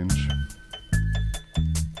 7-inch.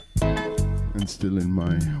 And still in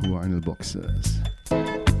my vinyl boxes.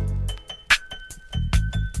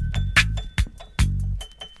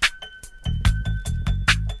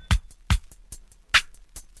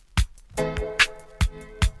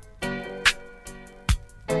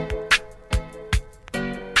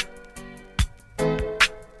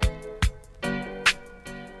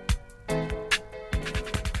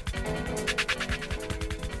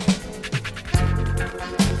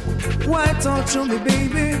 Why touch on me,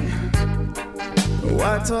 baby?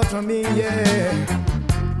 Why touch on me, yeah?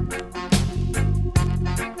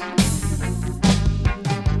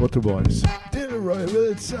 What a voice. Dilroy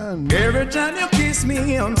Wilson. Every time you kiss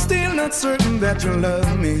me, I'm still not certain that you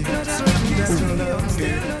love me. Not certain that you love me.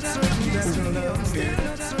 Not certain that you love me.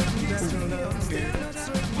 Not certain that you love me.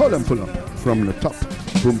 Hold and pull up from the top.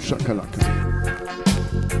 Boom shakalaka.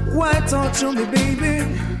 Why touch on me, baby?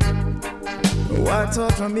 Why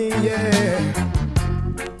touch on me, yeah?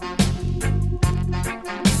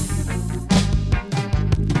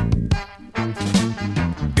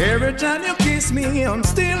 Every time you kiss me, I'm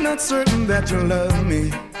still not certain that you love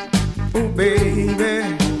me. Oh, baby.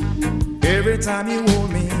 Every time you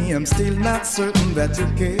hold me, I'm still not certain that you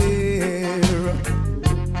care.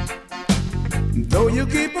 Though you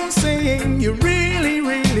keep on saying you really,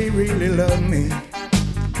 really, really love me.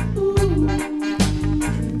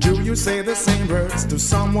 Do you say the same words to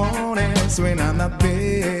someone else when I'm not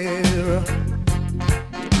there?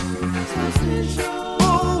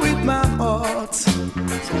 Oh, with my heart,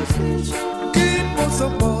 keep on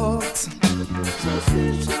support.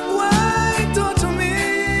 Why don't you me?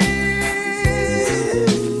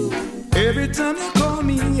 Every time you call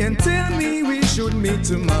me and tell me we should meet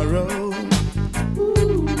tomorrow,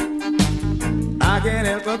 I can't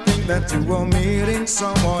help but think that you are meeting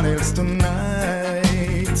someone else tonight.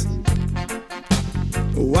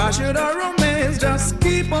 Why should our romance just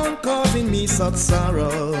keep on causing me such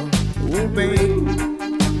sorrow? Oh, babe,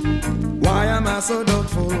 why am I so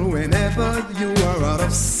doubtful whenever you are out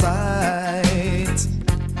of sight?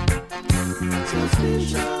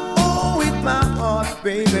 Oh, with my heart,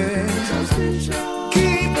 baby,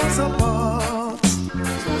 keep us apart.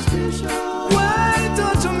 Why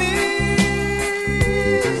don't you me?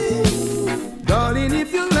 Darling,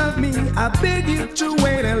 if you love me, I beg you to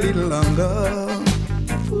wait a little longer.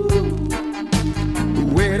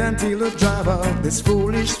 Wait until I drive out this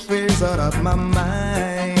foolish phase out of my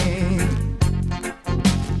mind.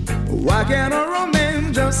 Why can't a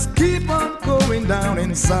romance just keep on going down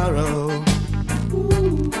in sorrow?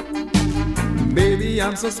 Baby,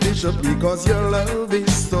 I'm suspicious because your love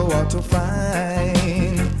is so hard to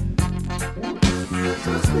find.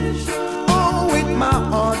 Oh, with my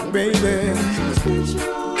heart, baby,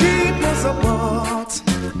 keep us apart.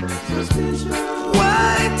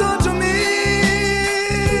 Why don't you me?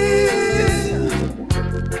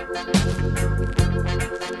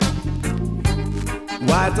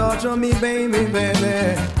 Why don't you me, baby,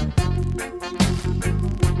 baby?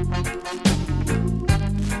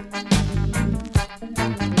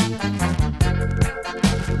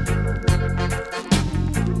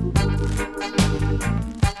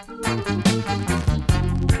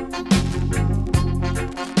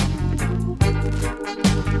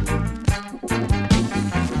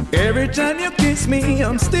 Every time you kiss me,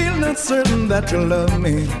 I'm still not certain that you love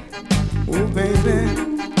me. Oh, baby.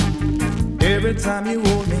 Every time you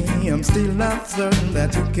hold me, I'm still not certain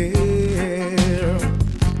that you care.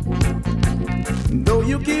 Though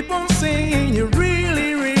you keep on saying you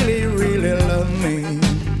really, really, really love me.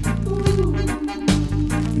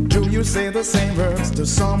 Do you say the same words to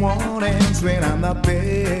someone else when I'm not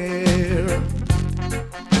there?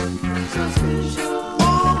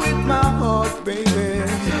 Oh, with my heart, baby,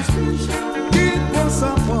 keep us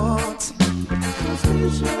apart.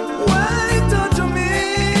 Why don't you me?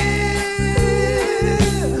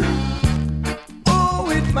 Oh,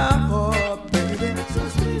 with my heart, baby.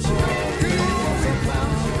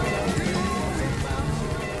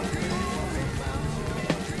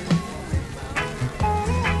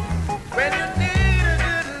 When you need a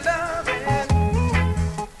good loving,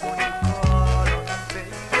 when you call on me,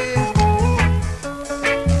 baby.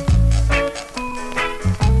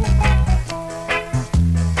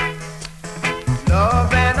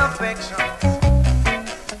 Love and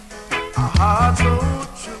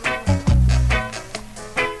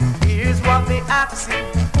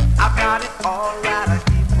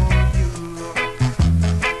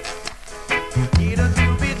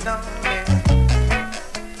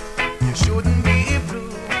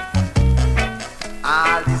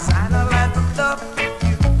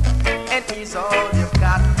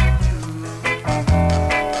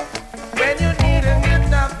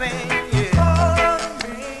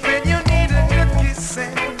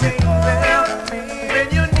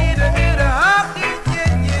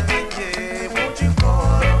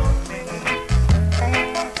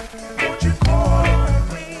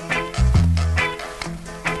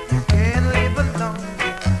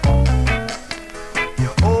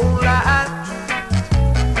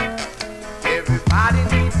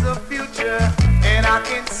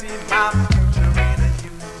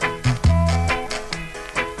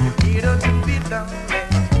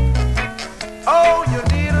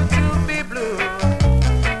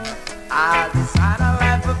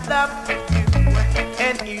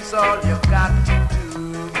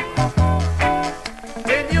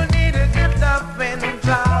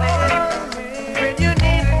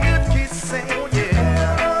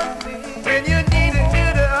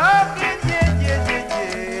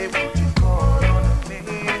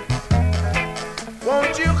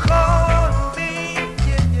Won't you call me?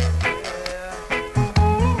 Yeah, yeah, yeah.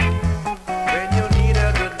 When you need a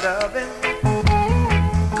good loving,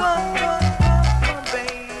 come,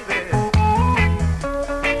 baby.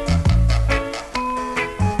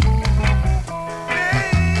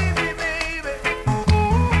 Baby, baby.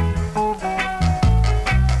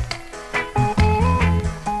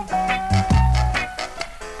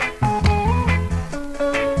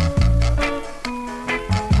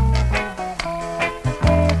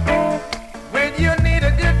 When you need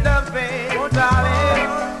a good loving, oh darling.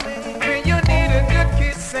 When you need a good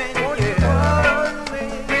kissing, yeah.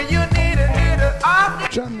 When you need a little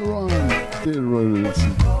John Ron, Dale Royals.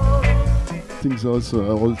 Things also a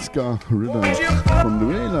old ska rhythm from the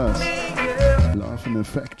Wailers. Love and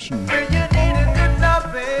affection. when you need a good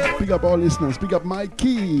loving, Big up all listeners, big up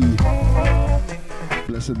Mikey.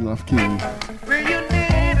 Blessed Love King. when you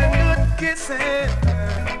need a good kissing.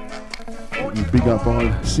 And big up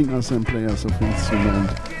all singers and players of instrument.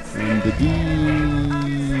 And the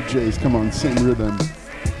DJs, come on, same rhythm.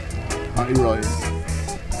 Hi Roy.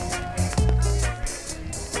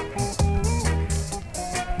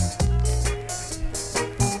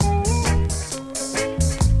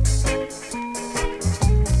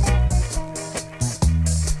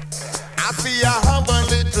 I see I have a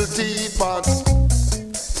little teapot.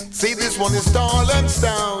 See, this one is tall and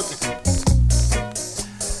stout.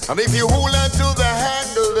 And if you hold on to the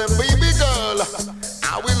handle, then baby girl,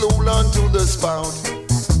 I will hold on to the spout.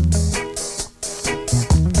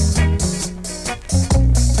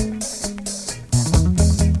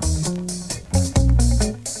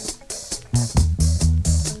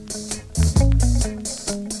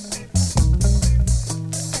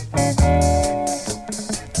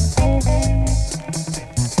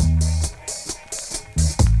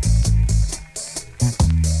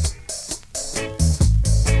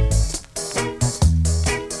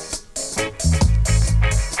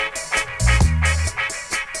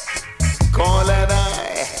 Call and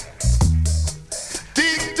I.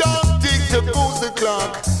 Tick tock, goes the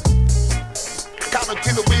clock. Coming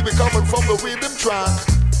to the baby coming from the rhythm track.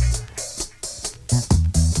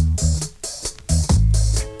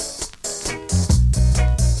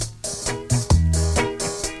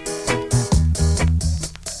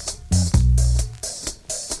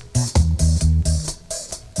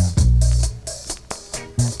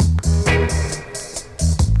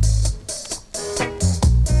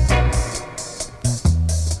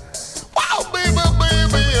 Wow, baby,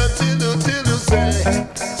 baby, until you say,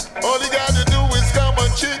 all you gotta do is come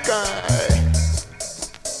and check I.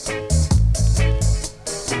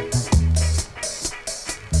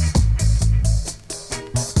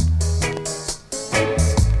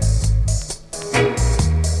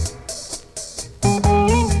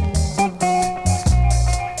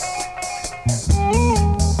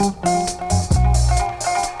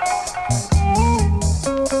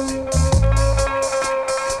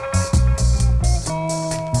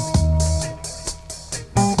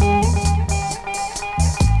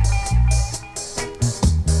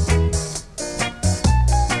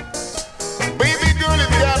 Baby girl, you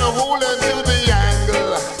gotta hold on to the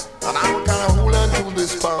angle, and I'm gonna hold on to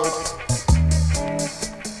this part.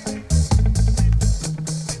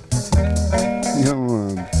 Yeah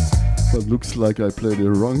man, but looks like I played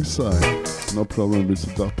the wrong side. No problem with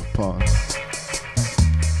the dub part.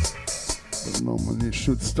 But normally it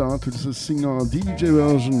should start with the singer DJ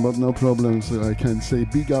version, but no problem, so I can say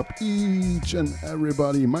big up each and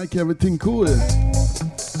everybody. Mike, everything cool?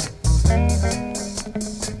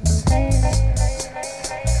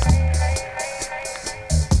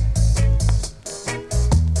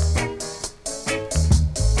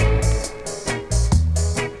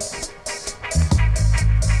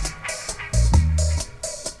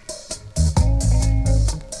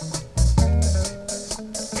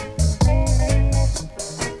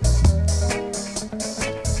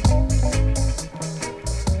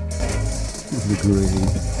 The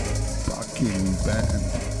great fucking band.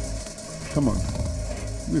 Come on,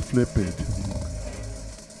 we flip it.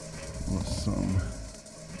 Awesome.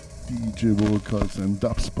 DJ vocals and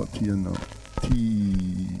dubspot here now.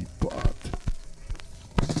 Teapot.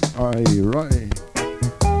 Aye, right.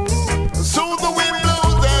 So the wind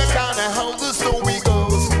blows, that's kinda how the story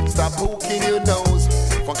goes. Stop poking your nose.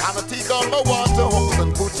 For kinda take out my water hose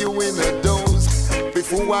and put you in a dose.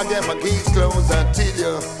 Before I get my gates closed, I tell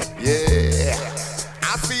you, yeah.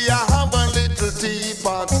 I see I have a little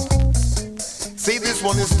teapot. See, this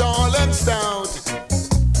one is tall and stout.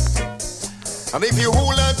 And if you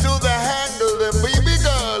hold on to the handle, then baby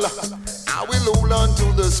girl, I will hold on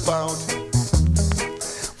to the spout.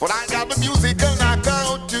 But I got the music and I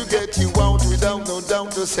got to get you out without no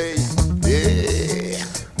to say, yeah.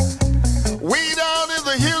 Way down in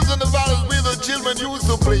the hills and the valleys where the children used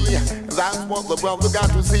to play. That's what the brother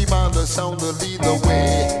got to see by the sound to lead the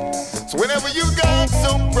way. So whenever you got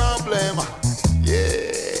some problem,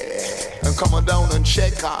 yeah, and come on down and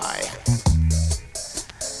check I.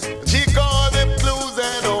 Check all them clothes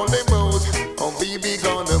and all them modes. Oh, baby,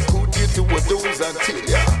 gonna put you to a dose until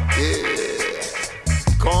ya, yeah.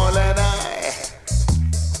 Call an eye.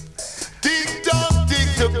 Tick tock,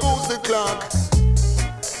 goes the clock.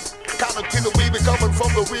 Kinda till the baby coming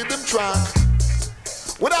from the rhythm track.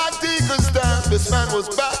 When I take a stand, this man was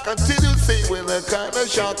back until you see when a kind of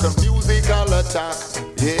shock and musical attack.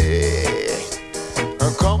 Yeah,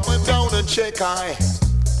 I'm coming down and check I.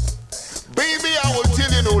 Baby, I will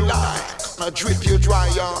tell you no lie. Now drip you dry,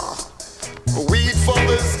 y'all. Wait for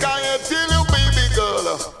the sky until you, baby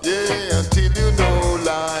girl. Yeah, until you no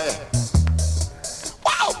lie.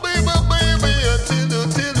 Wow, baby, baby, until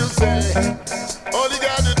you say. All you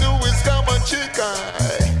gotta do is come and check I.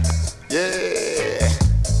 Yeah.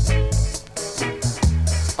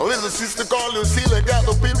 A little sister called Lucille got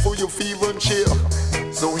the pill for your fever and chill.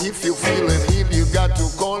 So if you're feeling ill, you got to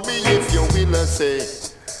call me if you will, I say.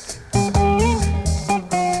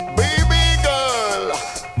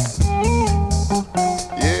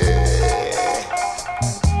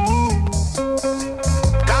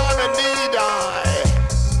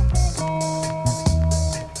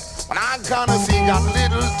 Gonna sing a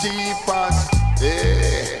little teapot,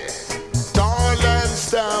 yeah, tall and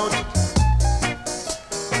stout.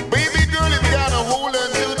 Baby girl, you gotta hold on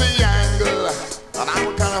to the angle, and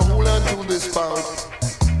I'm gonna hold on to the spout.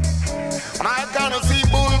 And I gotta see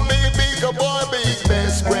bull, big boy, big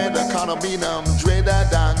best friend. I kinda mean I'm dreader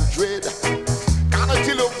than dread. Gotta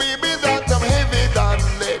tell you, baby, that I'm heavy than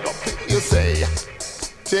lead. You say,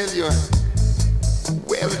 tell you,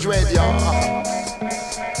 well dread, y'all.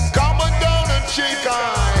 Shake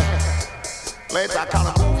eye. Later I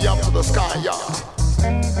kinda move you up to the sky, y'all.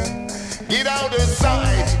 Get out of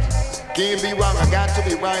sight. Can't be wrong, I got to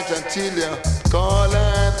be right until you call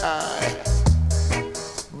an eye.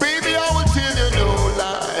 Baby, I will tell you no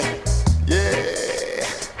lie. Yeah.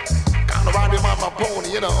 Kinda ride him on my pony,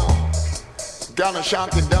 you know. Gonna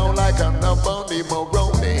shock it down like a bunny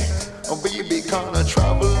Moroni. Oh, baby, kinda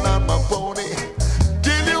trouble on my pony.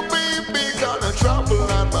 Tell you, baby, kinda trouble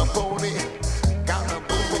on my pony.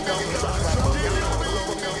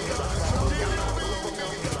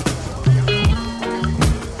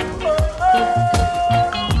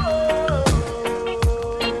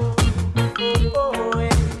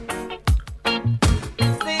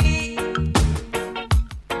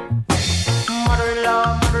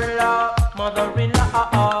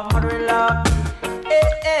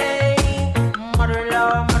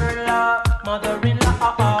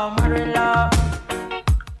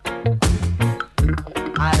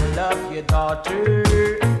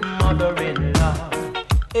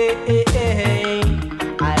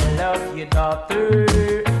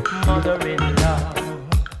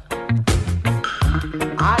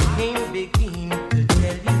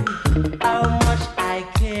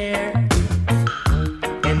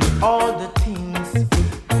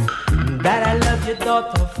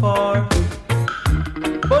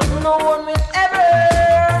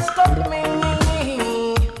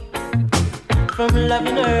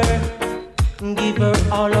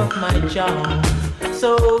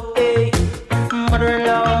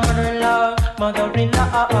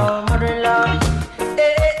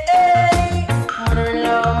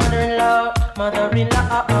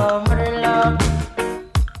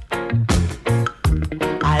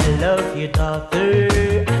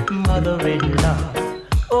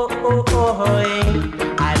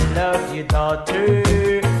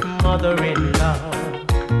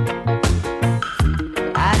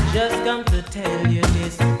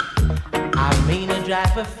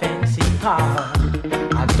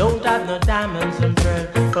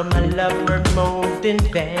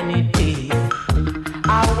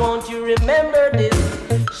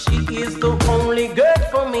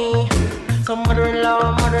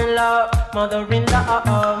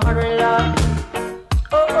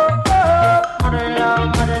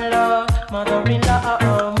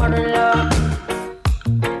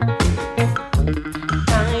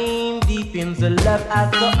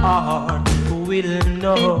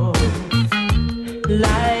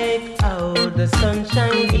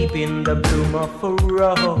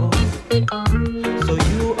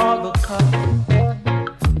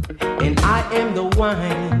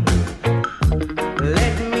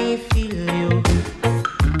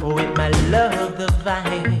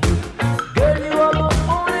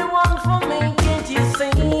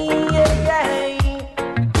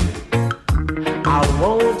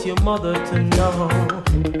 want your mother to know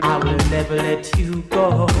I will never let you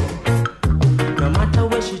go. No matter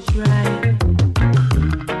what she try,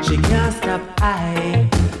 she can't stop I.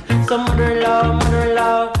 So mother-in-law,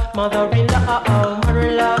 mother-in-law, mother-in-law,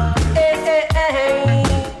 mother-in-law, hey, hey, hey.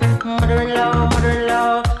 Mother-in-law,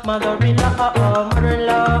 mother-in-law, mother-in-law,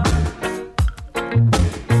 mother-in-law.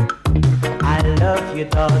 I love your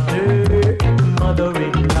daughter,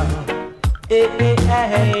 mother-in-law. Hey, hey,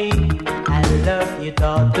 hey. I love your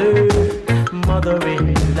daughter,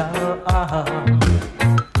 mother-in-law.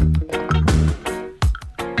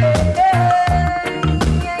 Hey, hey,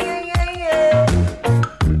 yeah, yeah, yeah.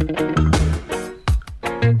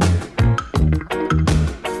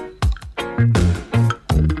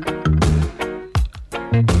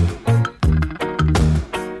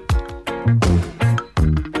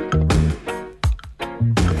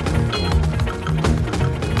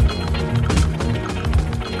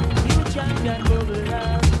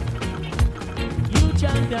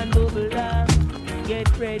 Get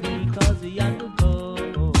ready, cause we have to go.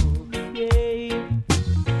 Yeah.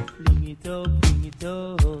 Fling it up.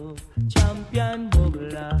 Champion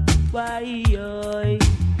bubbler. Why, oi?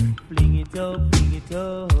 Fling it up.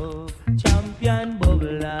 Champion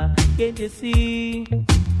bubbler. Can't you see?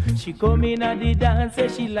 She come in at the dance, say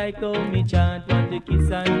she like how me chant. Want to kiss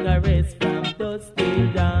and caress from dusk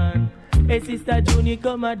till dawn. Hey, Sister Juni,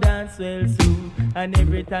 come a dance well soon. And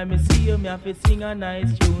every time I see you, me have to sing a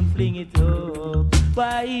nice tune. Fling it up.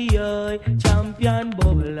 Why, oi, champion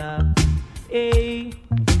bubbler. Hey.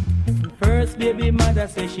 First baby mother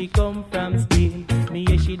say she come from Spain. Me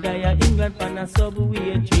hear she die a England from a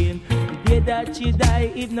subway train. The day that she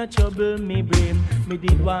die, it no trouble me brain. Me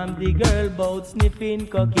did warm the girl bout sniffing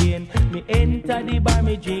cocaine. Me enter the bar,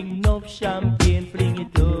 me drink enough champagne. Fling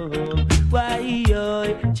it up. Why,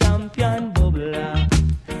 oi, champion bubbler.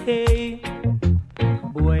 Hey.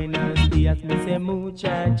 Buenos dias, me say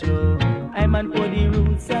muchacho. I'm on for the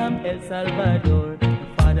roots from El Salvador.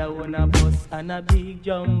 Father own a bus and a big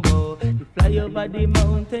jumbo. You fly over the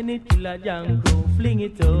mountain, it till a jungle. Fling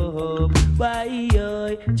it up. Why,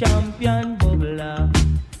 oi, champion bubbler.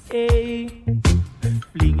 Hey.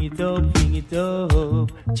 Fling it up.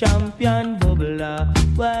 Champion bubbler.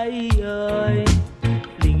 Why, oi.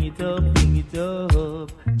 Fling it up.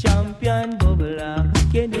 Champion bubbler.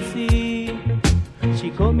 Can you see?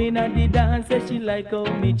 She come in at the dance, say she like how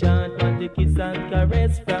me chant. Want to kiss and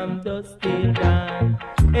caress from dusk till dawn.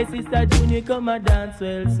 Hey, Sister Junior, come a dance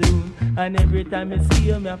well soon. And every time I see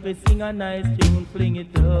you, me have to sing a nice tune. Fling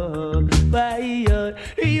it up. Why,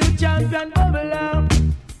 you champion bubbler.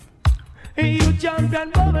 You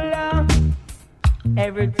champion bubbler.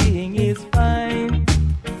 Everything is fine.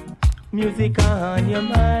 Music on your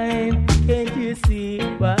mind. Can't you see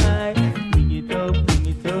why? Bring it up.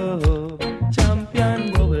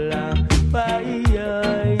 Champion bubbler. Why?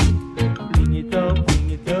 Bring it up.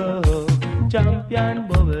 Champion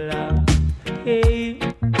bubbler. Hey.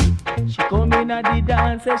 She come in at the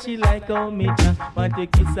dance, say she like how me chant. Want to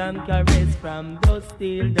kiss and caress from dusk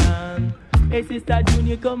till dawn. Hey, Sister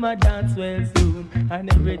Junior, come a dance well soon.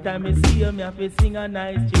 And every time I see you, me have to sing a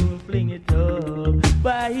nice tune. Fling it up.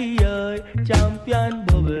 Why, champion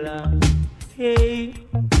bubbler. Hey.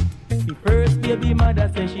 The first baby mother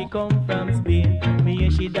say she come from Spain. Me hear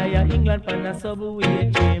she die a England from a subway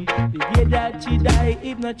train. The day that she die,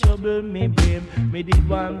 if no trouble me brain. Me did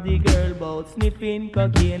warm the girl bout sniffing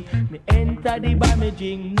cocaine. Me enter the bar, me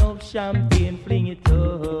drink enough champagne. Fling it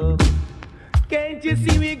up. Can't you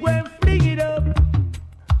see we go and fling it up?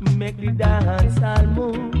 Make the dance all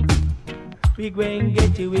move. We go and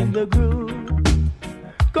get you in the groove.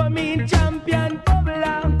 Come in, champion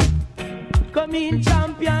bubbler. Come in,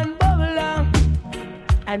 champion bubbler.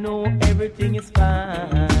 I know everything is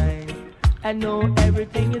fine. I know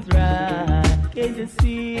everything is right. Can't you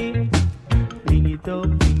see? Bring it up.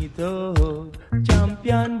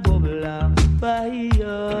 Champion bubbler. Bye.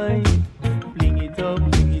 Bring it up.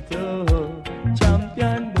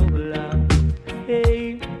 Champion bubbler.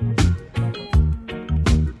 Hey.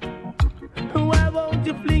 Why won't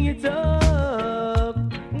you fling it up?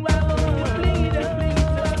 Why won't you fling it up?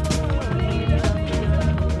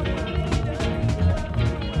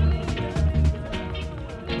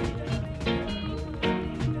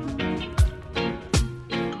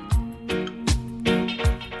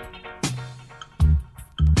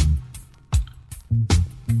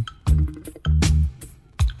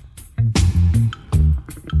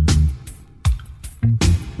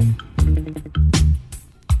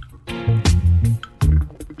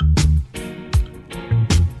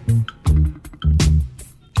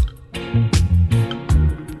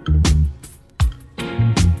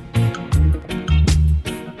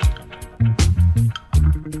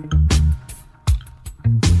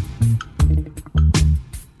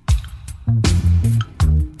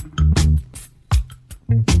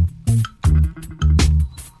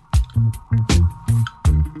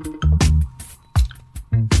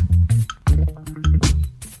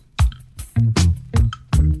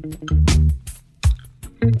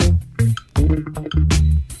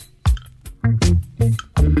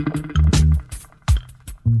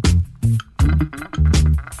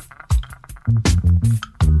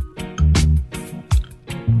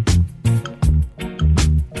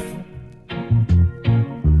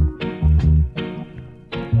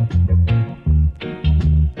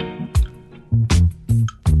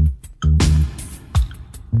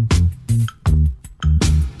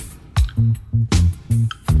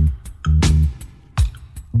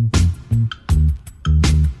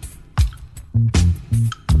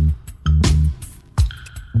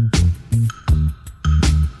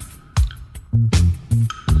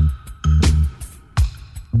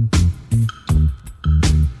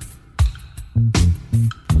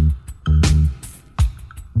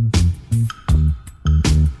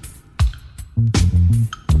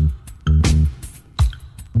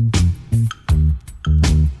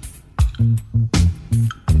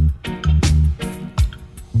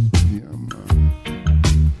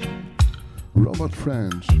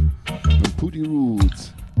 French and Putty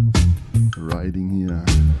Roots riding here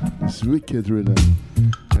this wicked rhythm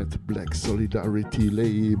at Black Solidarity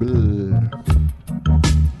label.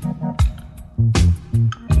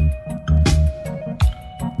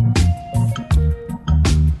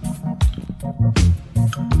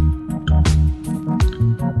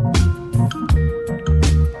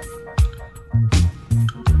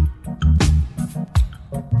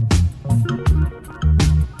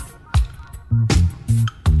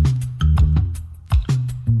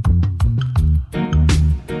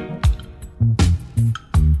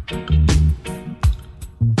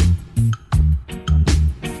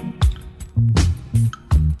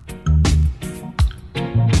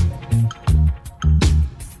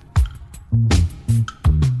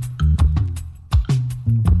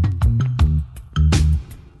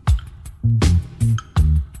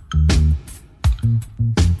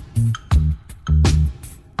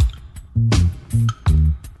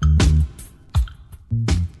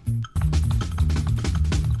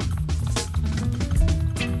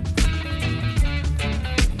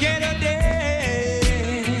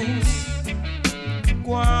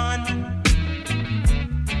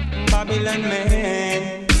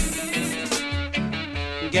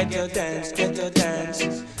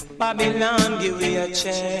 Babylon, give me a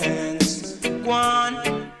chance. Go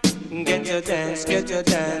on, get your dance, get your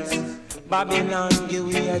dance. Babylon, give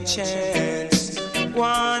me a chance. Go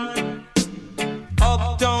on.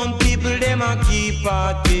 Uptown people, them a keep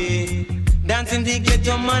party. Dancing the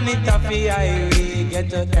ghetto money, taffy, irie.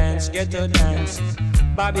 Get your dance, get your dance.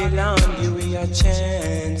 Babylon, give me a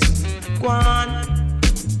chance. Go on.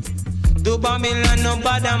 Do Babylon,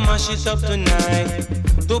 nobody mash it up tonight.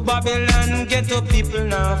 To Babylon, ghetto people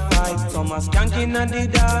now fight. Some are skanking at the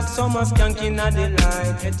dark, some are skanking at the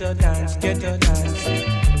light. Get your dance, get your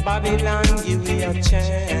dance. Babylon, give me a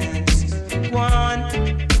chance. Go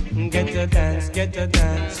on, get your dance, get your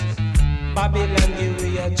dance. Babylon, give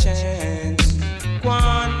me a chance. Go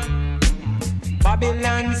on.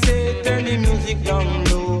 Babylon say, turn the music down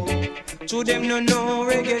low. To them no know,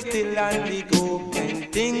 reggae still on the go. When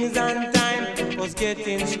things on time was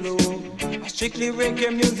getting slow. Strictly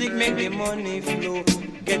reggae music make the money flow.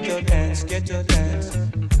 Get your dance, get your dance.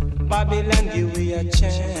 Babylon, give me a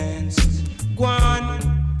chance. Go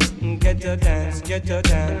on, get your dance, get your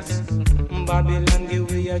dance. Babylon, give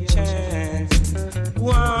me a chance.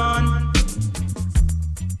 Go on.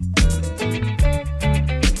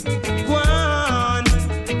 Go on,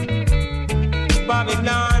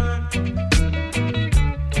 Babylon.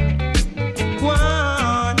 Go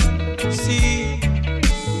on, see.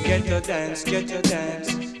 Get your dance, get your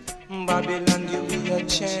dance. Babylon, give me a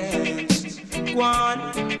chance. Go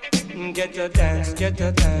on, get your dance, get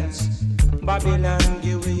your dance. Babylon,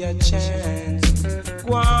 give me a chance.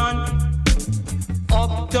 Go on.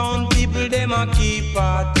 Uptown people, them a keep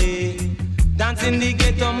party. Dancing the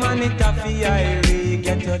ghetto money, taffy, irie.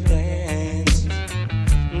 Get your dance.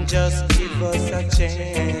 Just give us a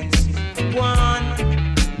chance. Go on.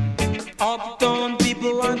 Uptown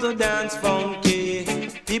people want to dance funky.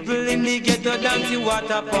 People in the ghetto dance the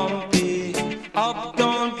water pumpy.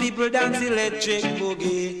 Uptown people dance electric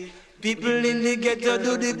boogie. People in the ghetto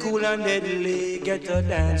do the cool and deadly. Get your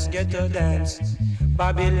dance, get your dance.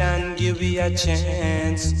 Babylon, give me a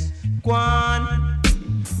chance. Go on,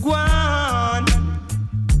 go on,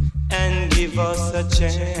 and give us a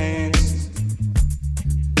chance.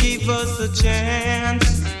 Give us a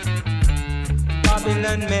chance,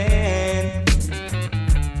 Babylon man.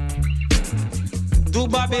 Do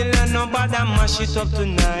Babylon, nobody mash it up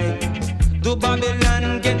tonight. Do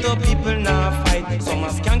Babylon, get up people now fight. Some are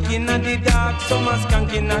skanking at the dark, some are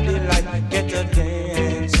skanking at the light. Get a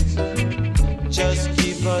dance, just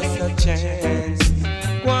give us a chance.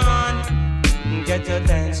 Go on, get a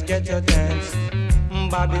dance, get a dance.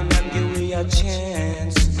 Babylon, give me a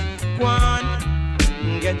chance. Go on,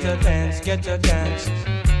 get a dance, get a dance.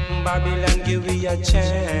 Babylon, give me a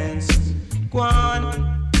chance. Go on.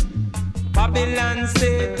 Babylon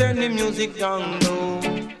say turn the music down low.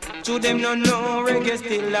 To them no reggae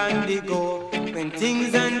still on the go. When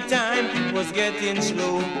things and time was getting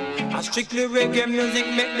slow, a strictly reggae music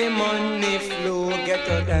make the money flow. Get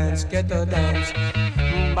a dance, get a dance.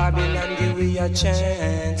 Babylon give we a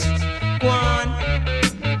chance. Go on,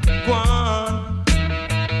 go on,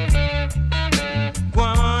 go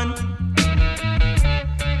on.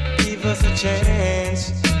 Give us a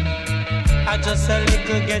chance. I just a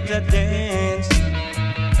little get a dance.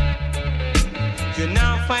 You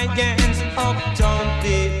now fight against uptown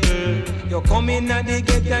people. You're coming at the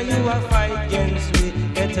ghetto, you a fight against me.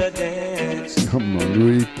 Get a dance. Come on,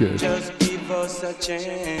 wicked. Just give us a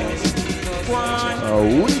chance.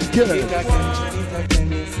 One. Wicked.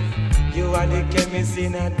 You are the chemist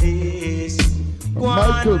in a dish.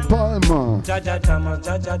 Michael Palmer. Jaja Thomas,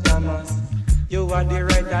 Jaja Thomas. You are the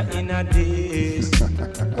writer in a dish.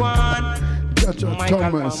 One. Jaja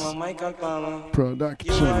Thomas. Michael Palmer.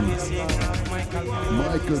 Production.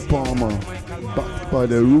 Michael Palmer. Backed by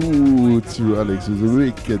the Roots. Alex is a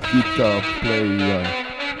wicked guitar player.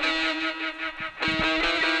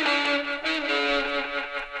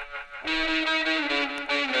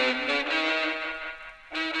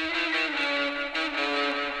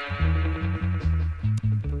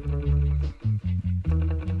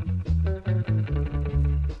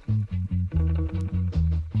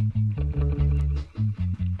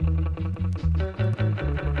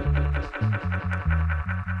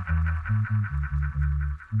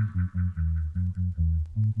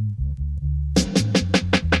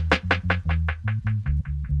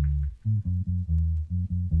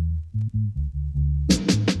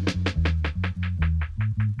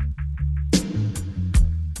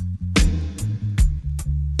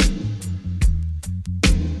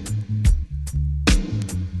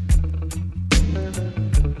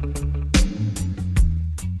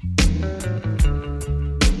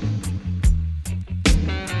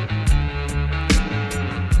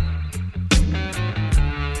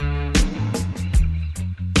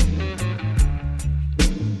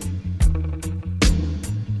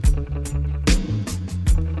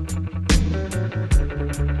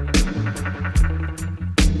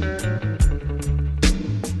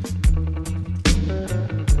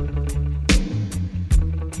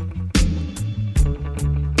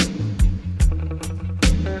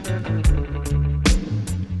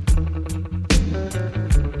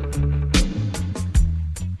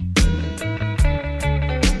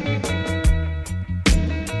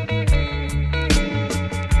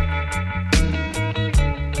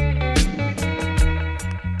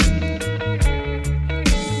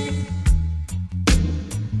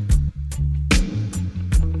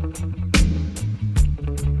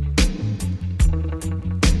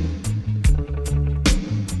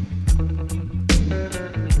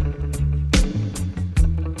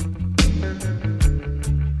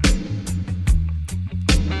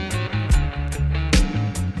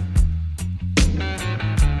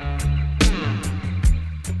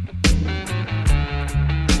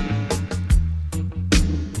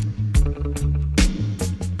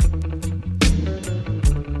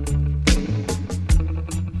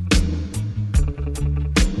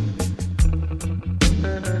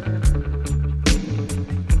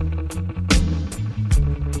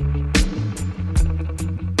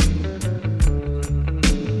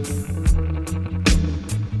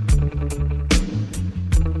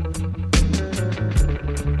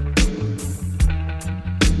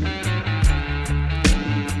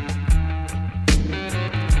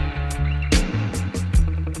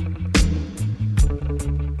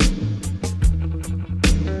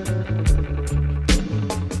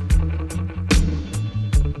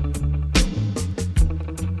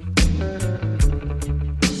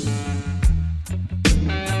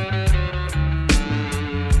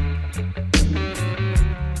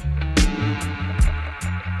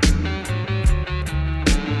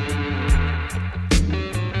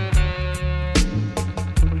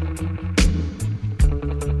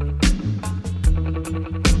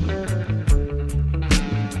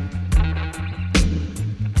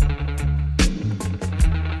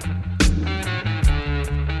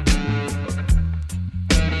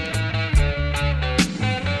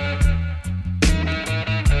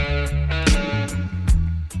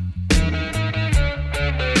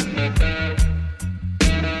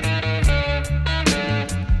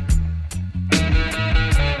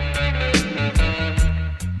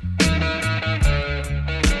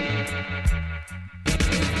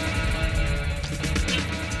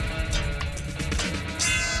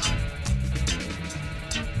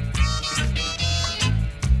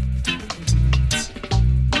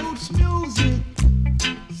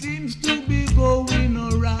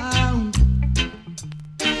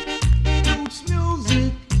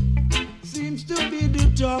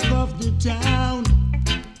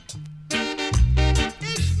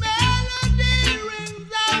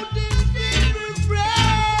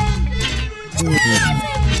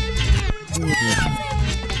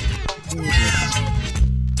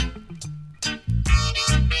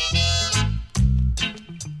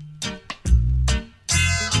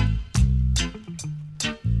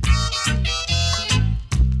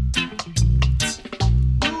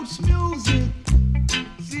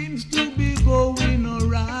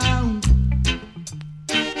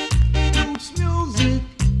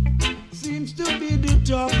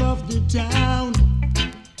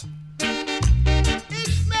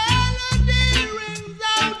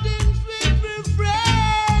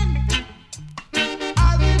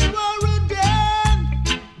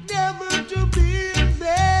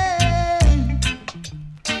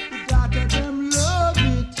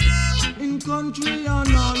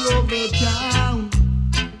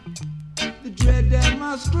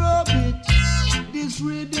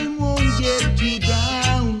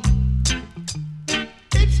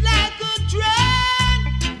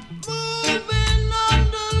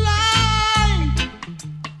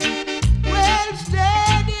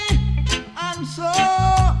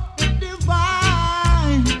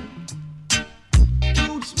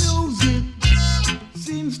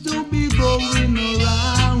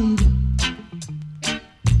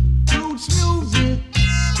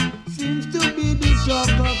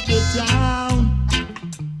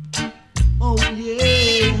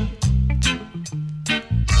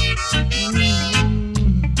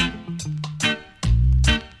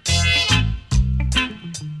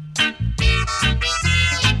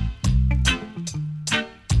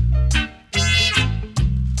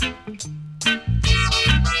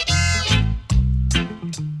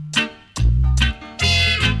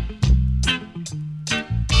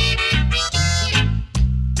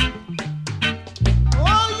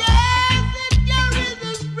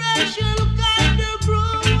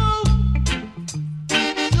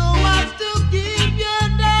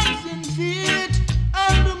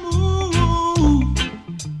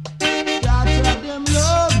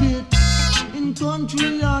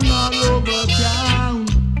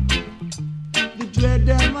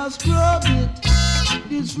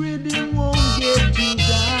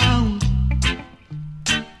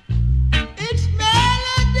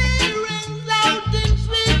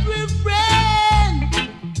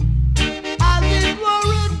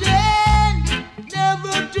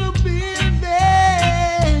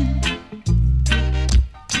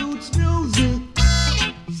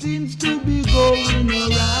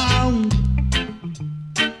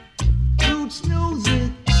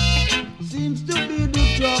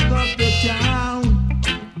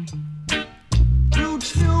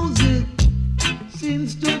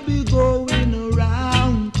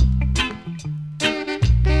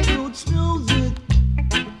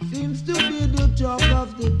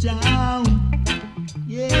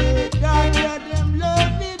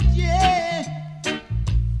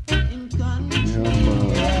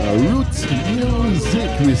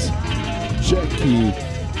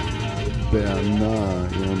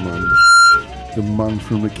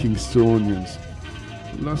 From the Kingstonians.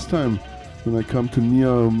 Last time when I come to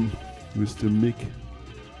Neom with the mic,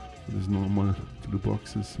 it is normal to the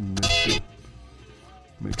boxes and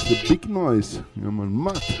makes a big noise. Yeah, man,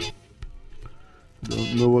 mad.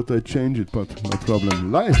 Don't know what I change it, but no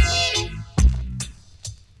problem. Live.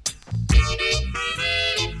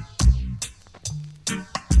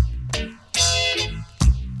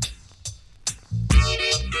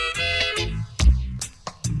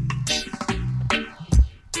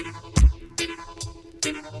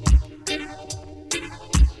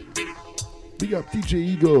 Big up DJ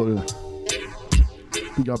Eagle,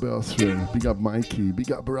 big up Earthrill, big up Mikey,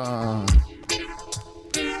 big up Bra,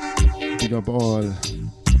 big up all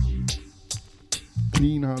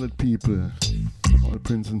clean-hearted people, all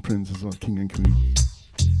prince and princess, all king and queen,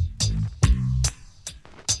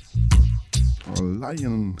 all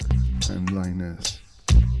lion and lioness.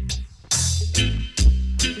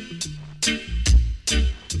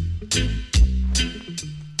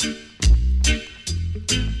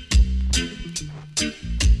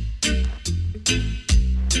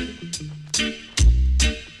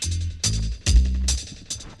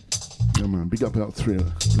 Big up our thrill.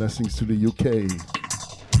 Blessings to the UK.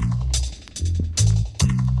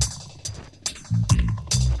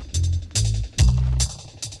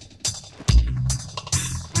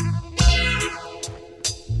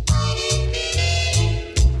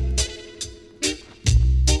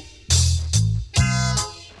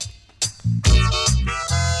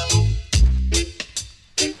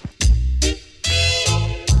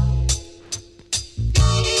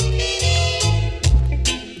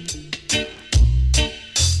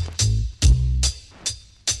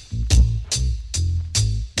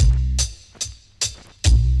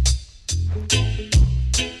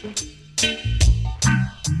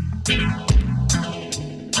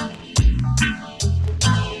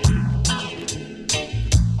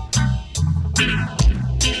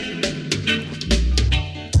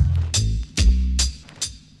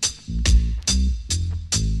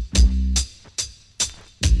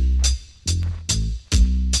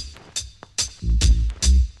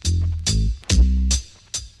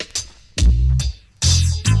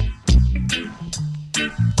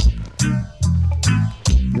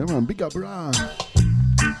 big up Ra.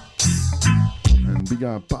 And big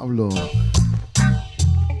up Pablo.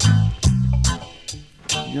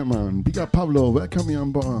 Yeah man, big up Pablo, welcome you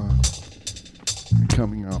on board. And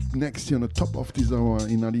coming up next here on the top of this hour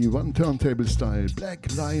in the one turntable style,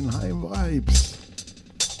 Black Line High Vibes.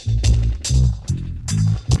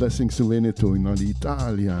 Blessings to Veneto in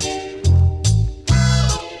Italia.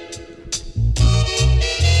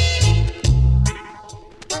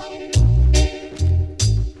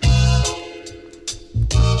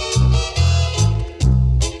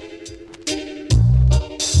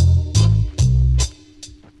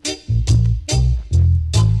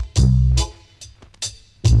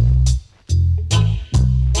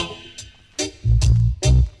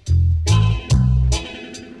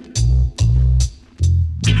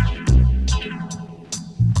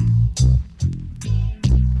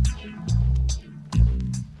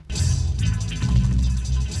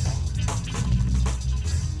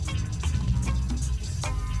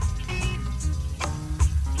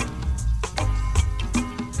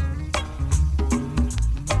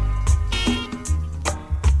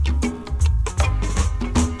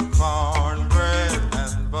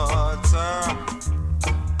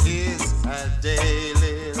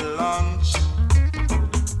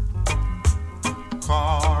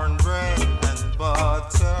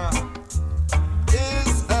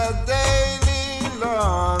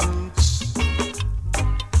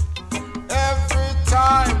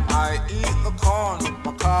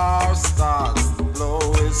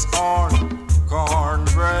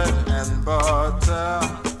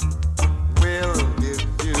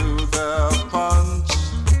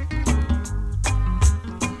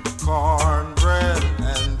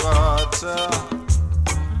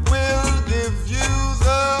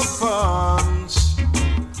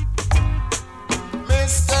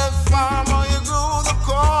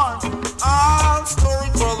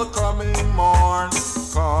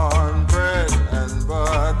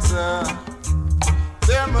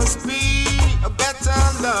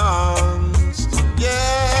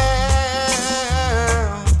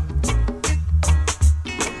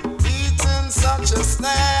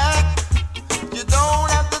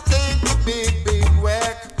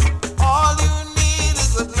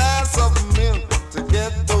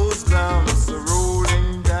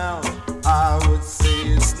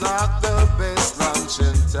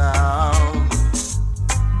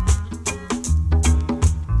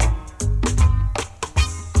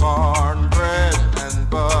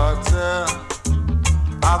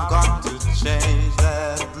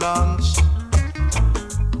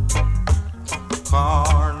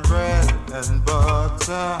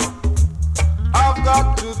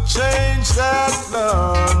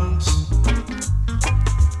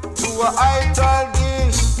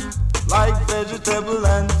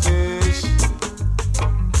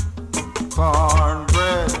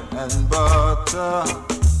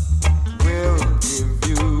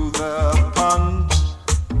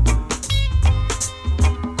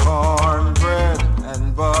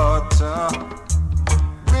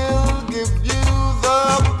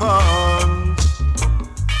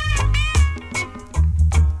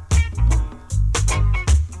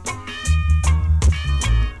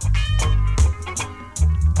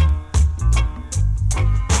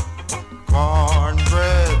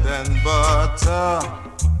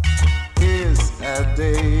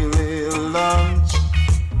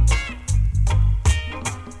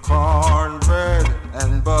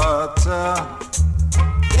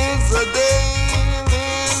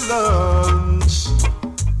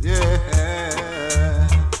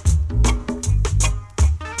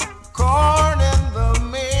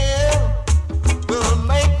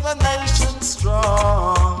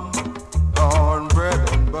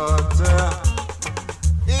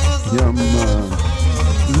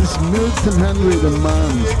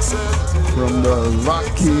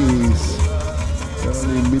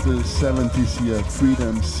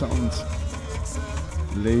 Freedom Sound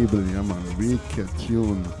label, yeah man, wicked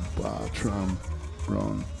tune, Bartram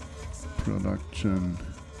Brown production,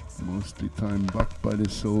 mostly time backed by the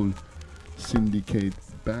Soul Syndicate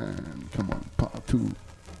band. Come on, part 2,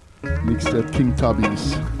 mixed at King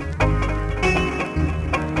Tubby's.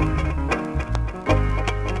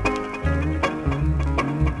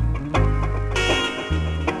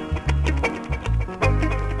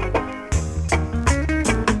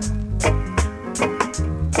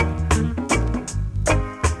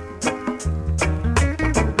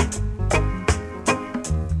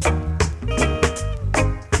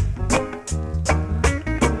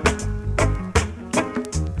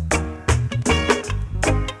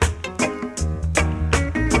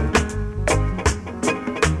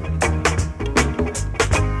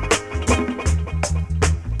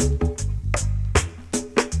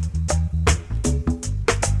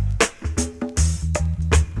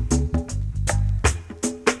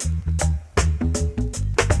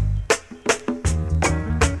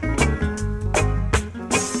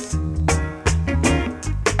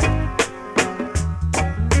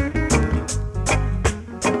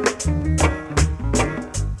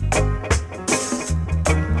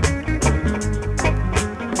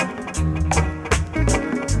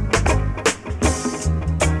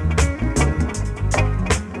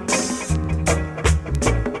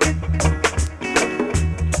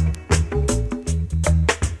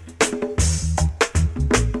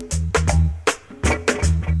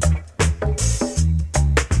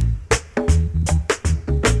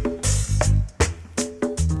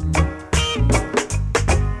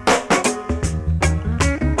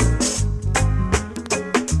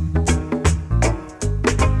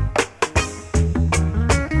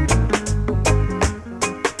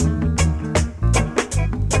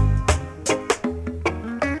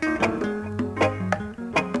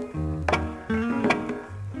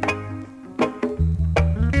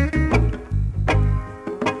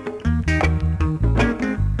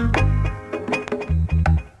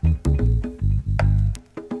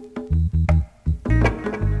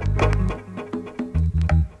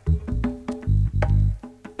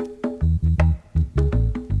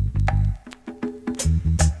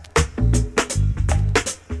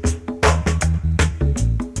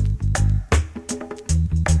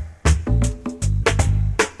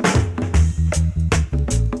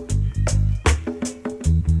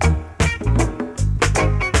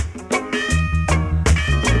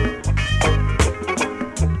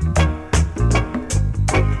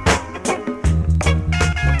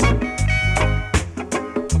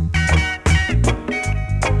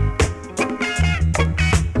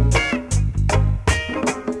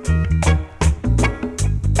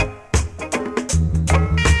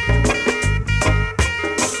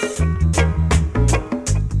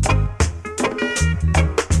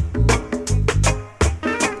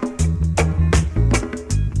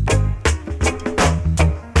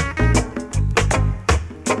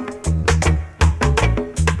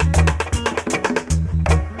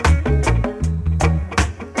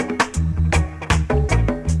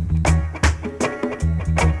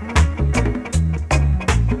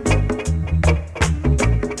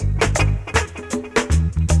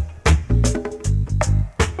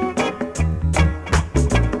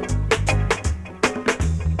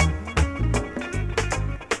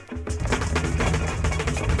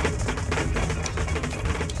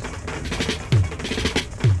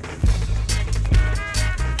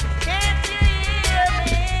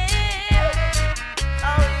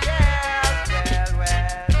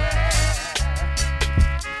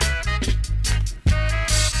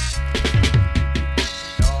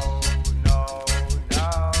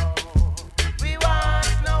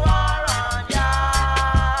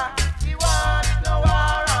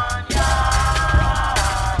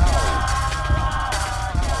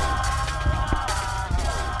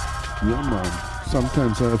 Yeah, man.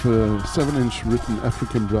 Sometimes I have a 7-inch written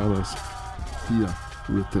African Brothers here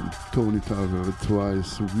written. Tony Tucker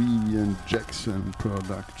twice, Vivian Jackson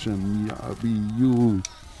production, Yabu,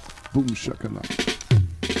 boom shakalaka.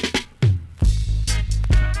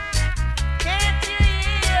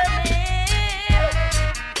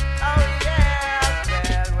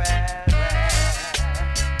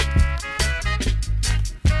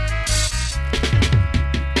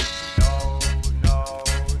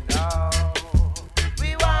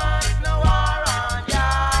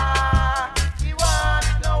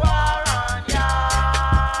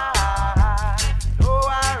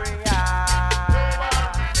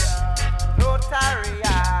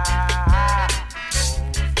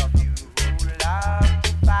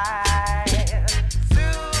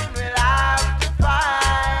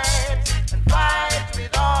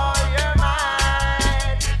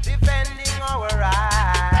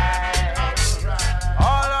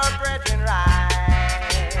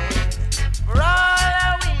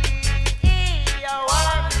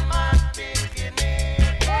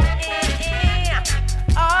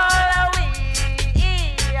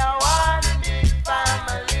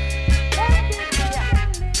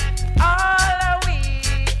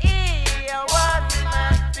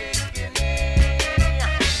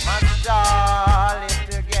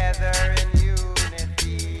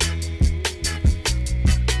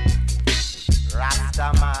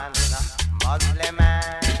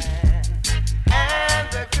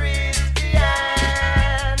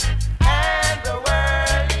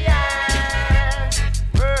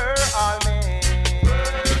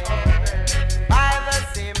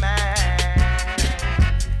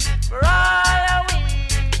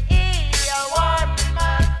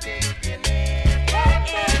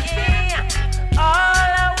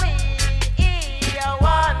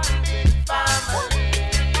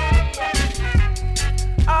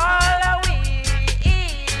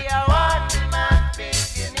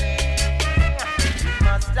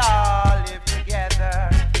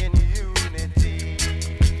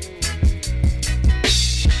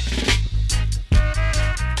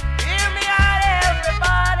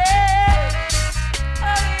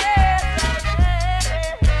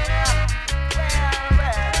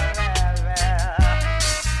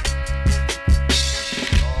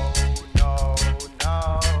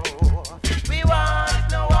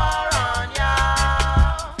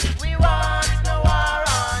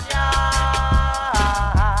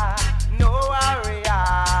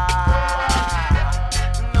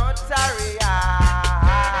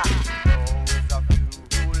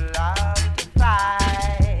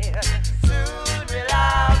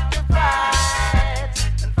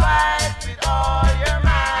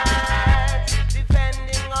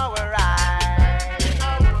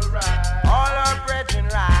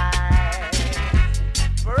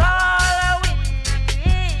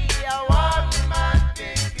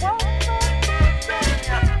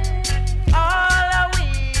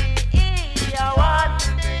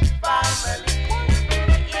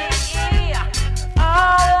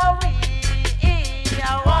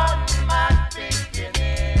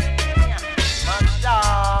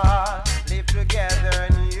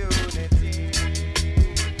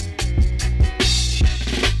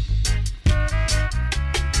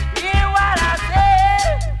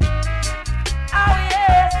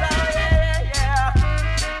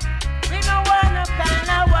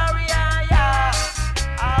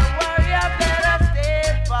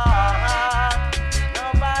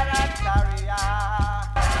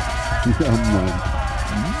 Yeah, man.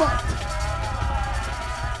 Matt.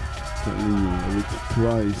 Telling you, I did it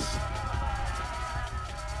twice.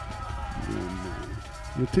 Yeah, man.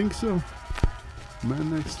 You think so?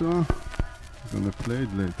 Man next door? I'm gonna play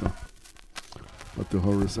it later. But the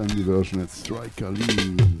Horace Andy version at Striker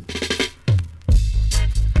Lean.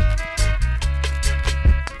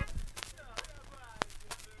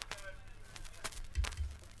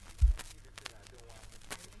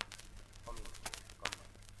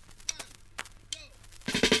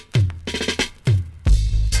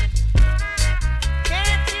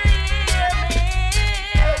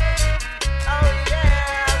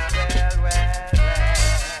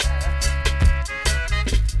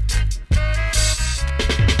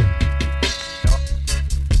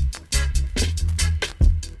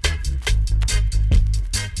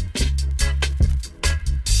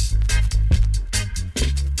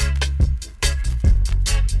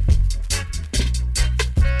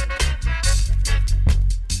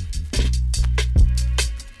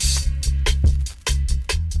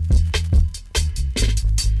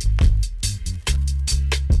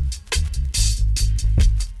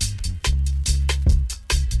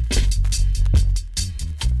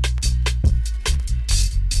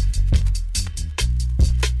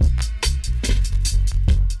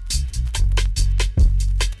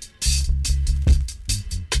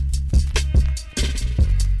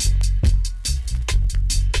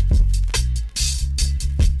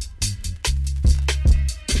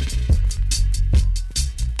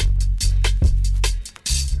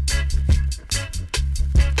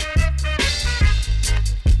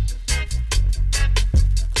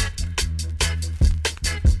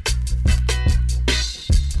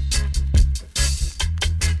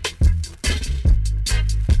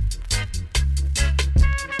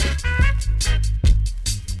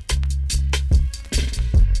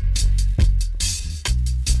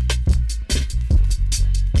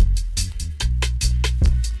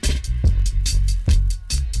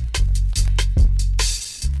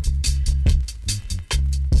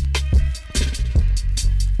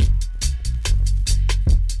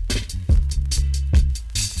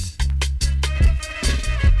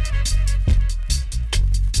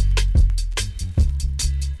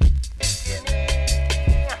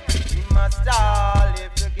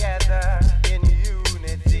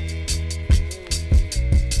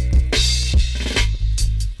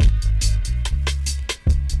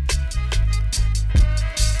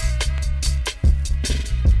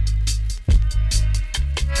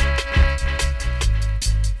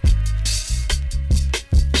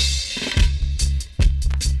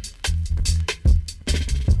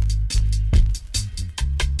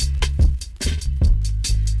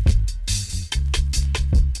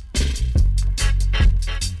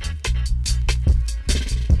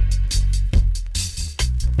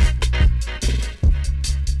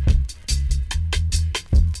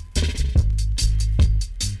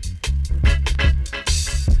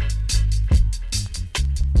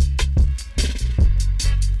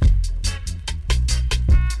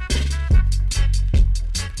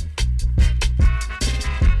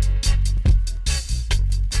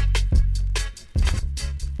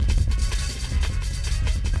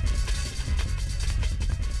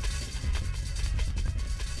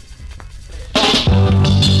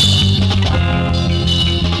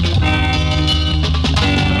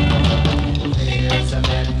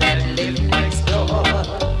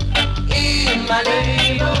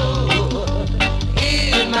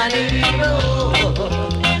 my neighborhood,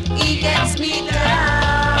 he gets me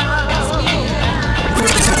down.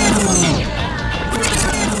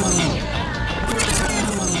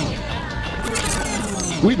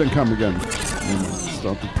 We then come again.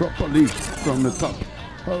 Started properly from the top.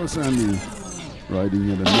 Horace Andy riding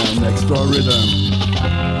in the man next door rhythm.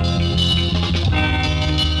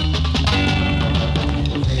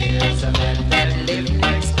 There's a man that lives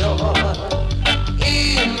next door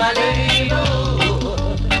in my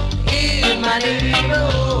neighborhood, in my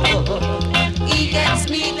neighborhood. He gets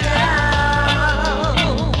me down.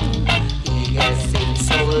 He gets in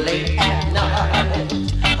so late at night,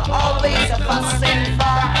 always a fuss and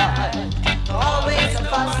fight, always a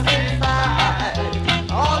fuss and fight,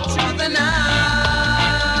 all through the night.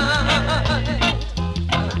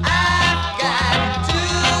 I've got to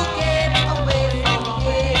get away from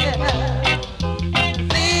here.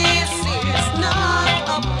 This is not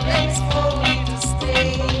a place for me to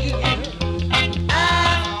stay.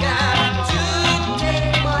 I've got to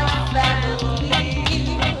take my family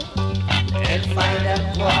and find a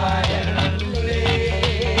quiet place.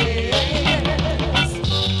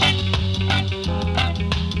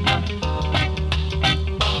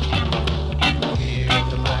 Hear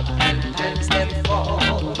the mud and step fall,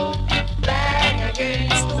 bang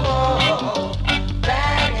against the wall,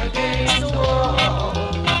 bang against the wall,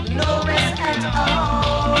 no rest at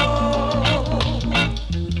all.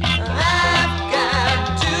 I've got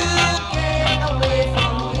to get away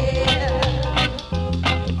from here.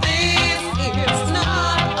 This is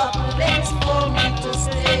not a place for me to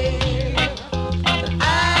stay.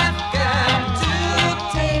 I've got to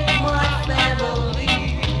take my family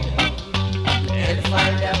and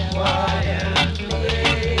find a quiet place.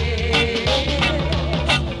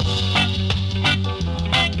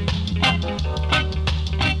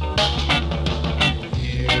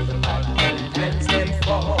 Hear the violins that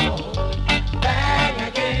fall, bang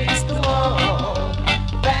against the wall,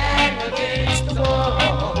 bang against the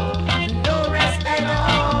wall, no rest at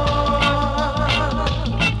all.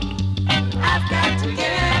 I've got to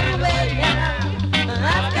get away now.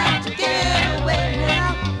 I've got to get away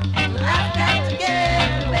now. I've got to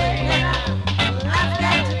get away now. I've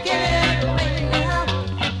got to get away now.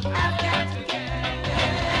 I've got to get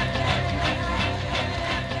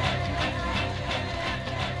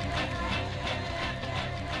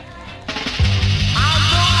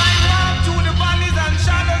Although I walk through the valleys and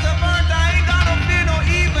shadows of earth, I ain't gonna fear no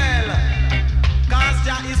evil. 'Cause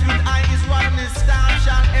Jah is with I, his rod and his staff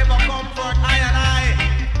shall ever comfort I and I.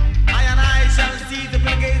 I and I shall see the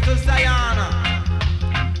gates of Zion.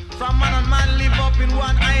 From man and man live up in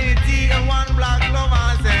one unity and one black love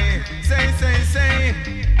and say.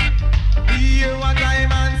 Did you hear what I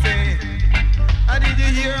man say? Did you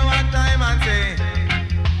hear what I man say?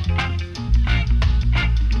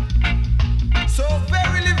 So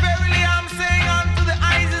verily, verily, I'm saying unto the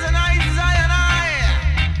Isis and Isis, I and I.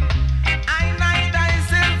 I night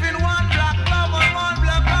thyself in one black love and one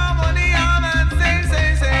black harmony, and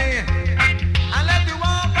say. And let you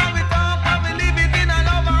walk and we talk and we live it in a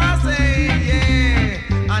love, I say,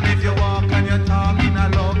 yeah. And if you walk and you talk in a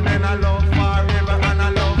love, then I love forever and I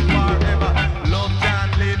love forever. Love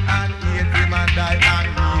can't live and hate him and die and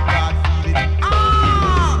he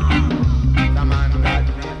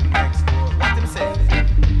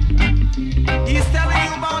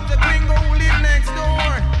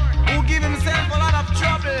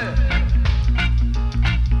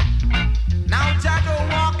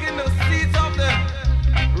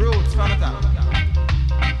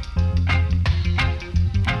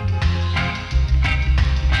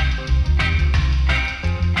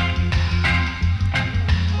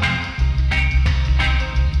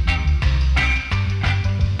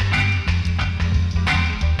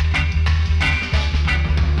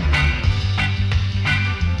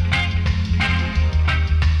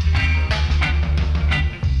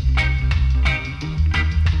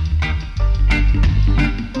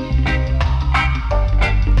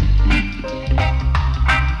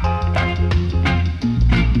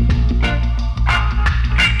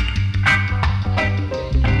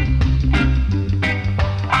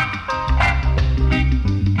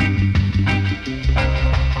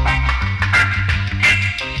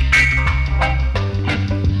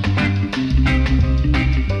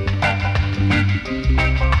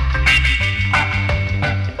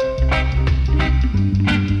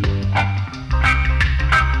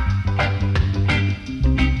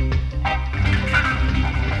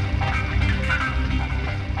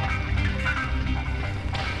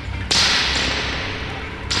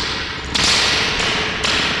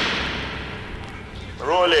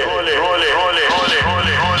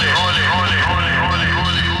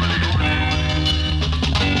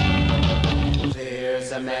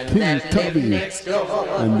women King that live Tubby next door.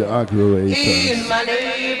 and the Aggrovators. In my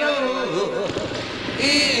neighborhood,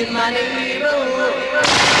 in my neighborhood.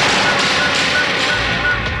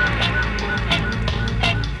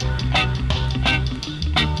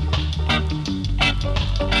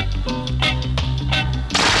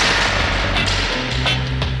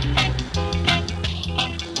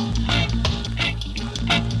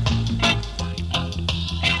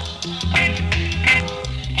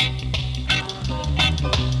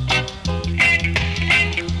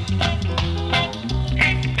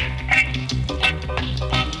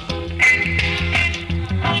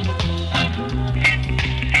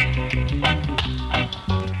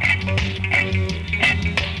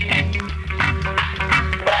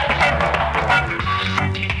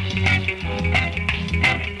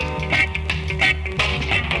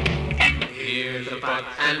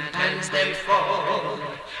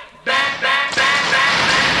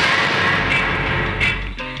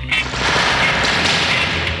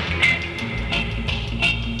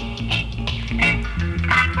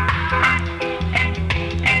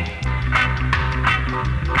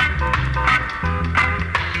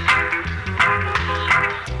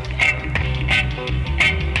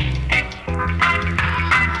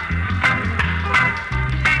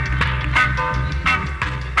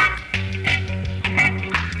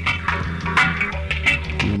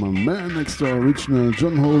 Original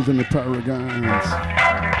John Holt and the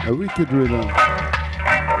Paragons, a wicked rhythm.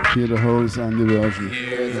 Here the Horace and the version,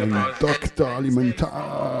 and Dr.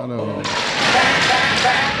 Alimentado.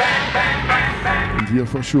 And here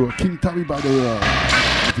for sure, King Tubby by the way,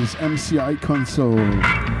 with his MCI console,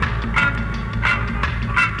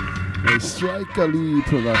 a Striker Lee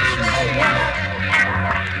production.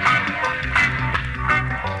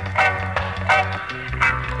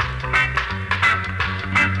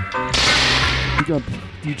 Pick up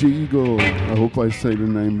DJ Ego. I hope I say the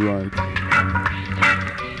name right.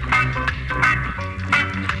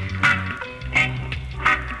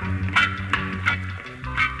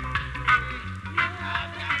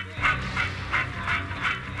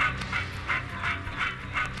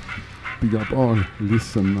 Big up all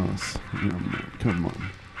listeners. Yeah, man, come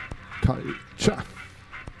on. Culture.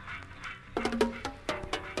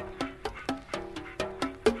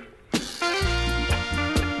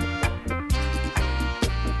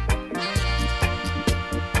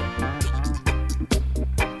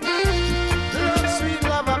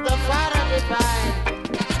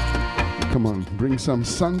 Bring some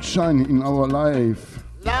sunshine in our life.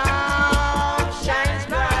 Love shines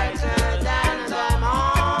brighter than the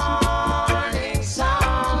morning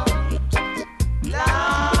sun.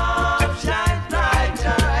 Love shines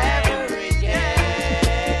brighter every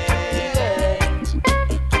day.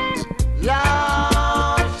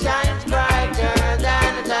 Love shines brighter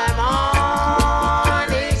than the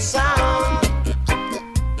morning sun.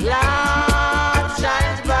 Love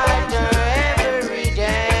shines brighter every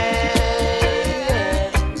day.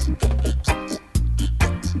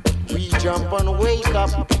 Jump and wake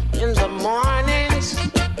up in the mornings.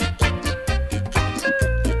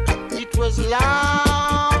 It was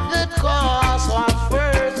love that caused our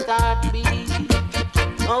first heartbeat.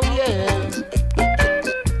 Oh yeah.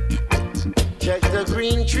 Check the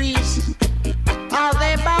green trees. How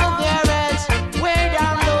they bow their heads way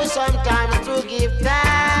down low sometimes to give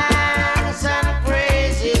thanks and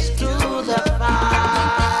praises to the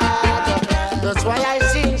Father. That's why I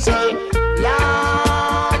sing, say, love.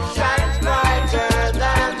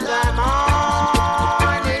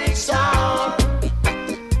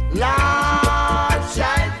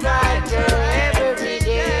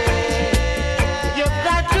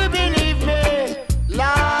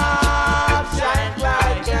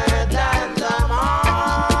 That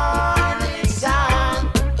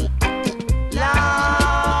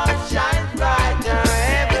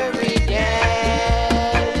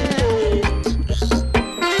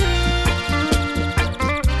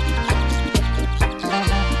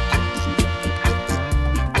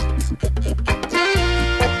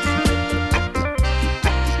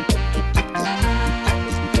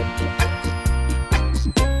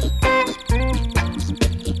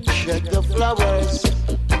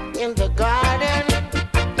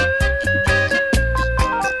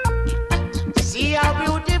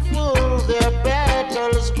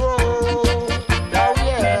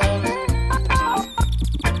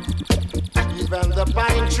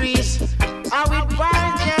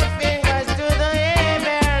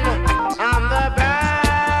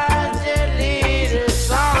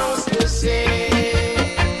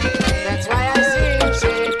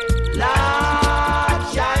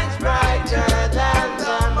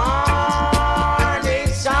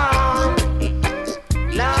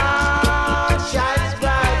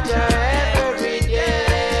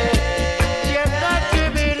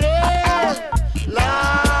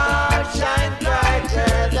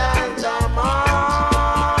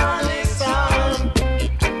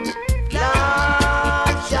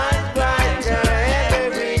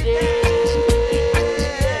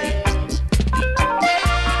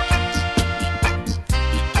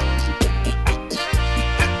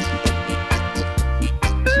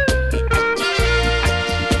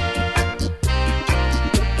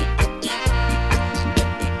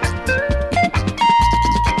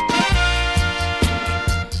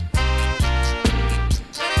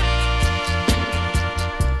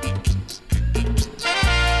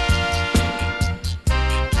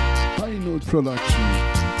production.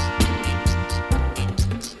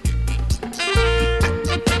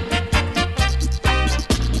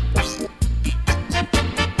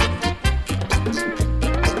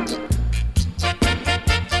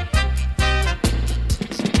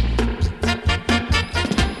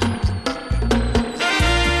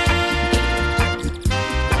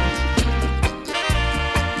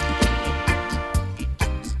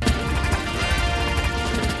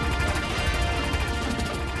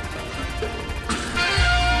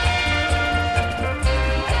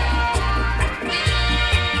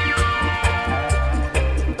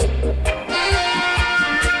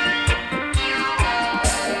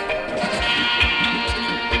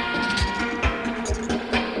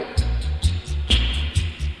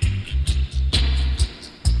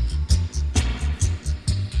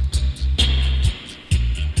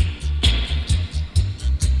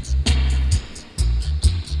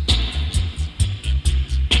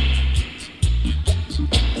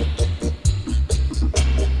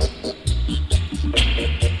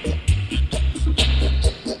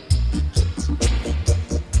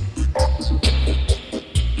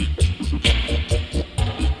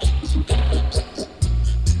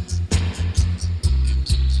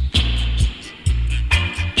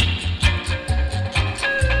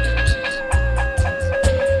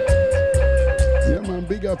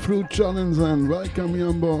 Fruit Challenge and welcome you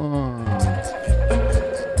on board.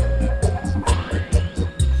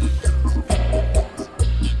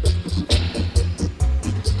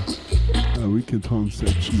 A wicked horn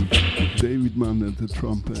section. David Mann at the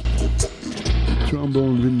trumpet.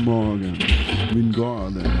 Trombone Vin Morgan. Vin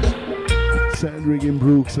Gordon. Cedric and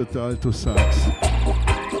Brooks at the alto sax.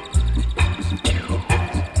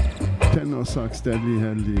 Tenor sax Deadly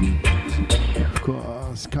Headley. Of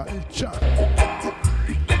course, Culture.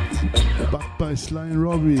 Backed by Sly and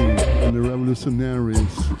Robbie and the Revolutionaries.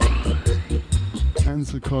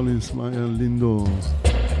 Ansel Collins, Maya Lindo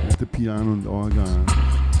at the piano and organ.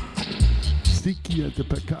 Sticky at the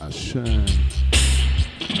percussion.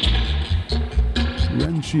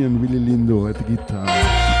 Renchi and Willie Lindo at the guitar.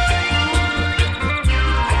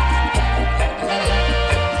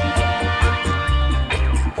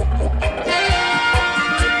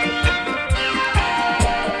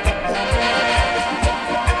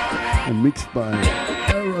 Mixed by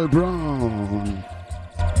Errol Brown.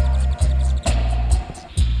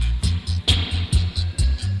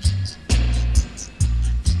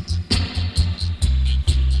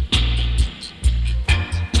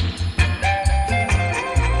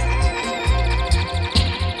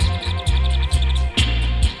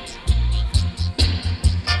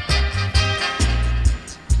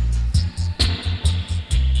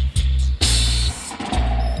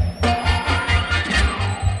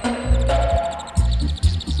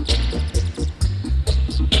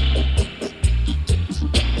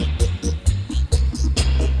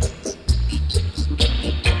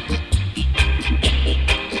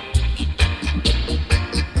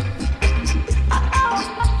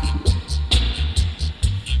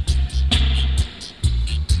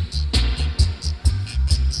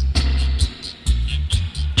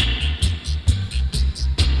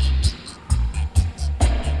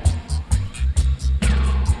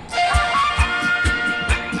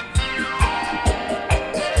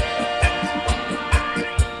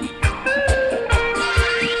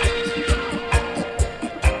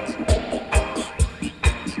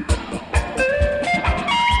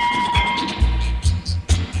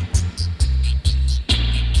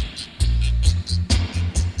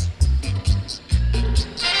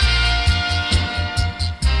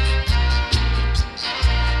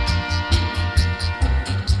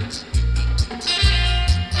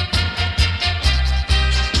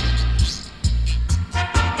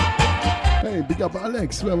 Up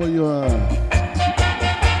Alex, wherever you are.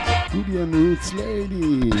 Goody and Roots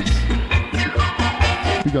ladies.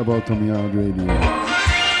 Big up out on Yard Radio.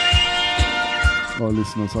 All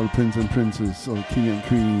listeners, all prince and princess, all king and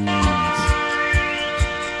queens.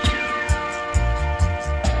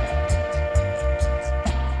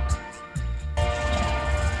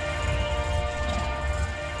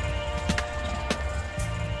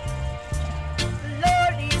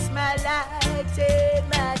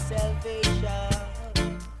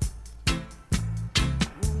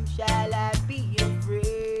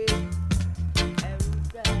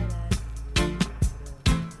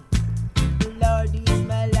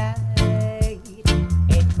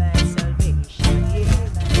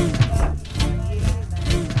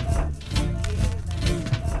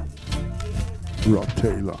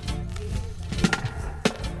 Taylor.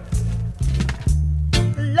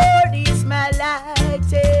 Lord is my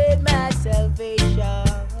light and my salvation.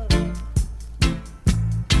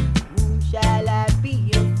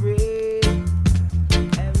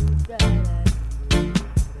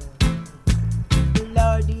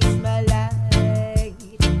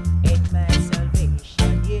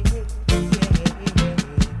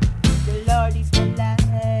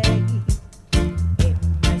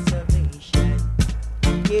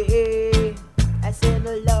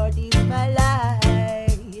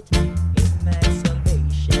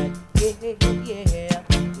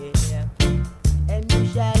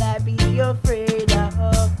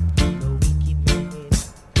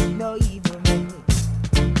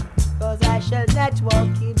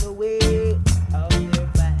 walking away of their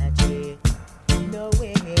pathway. No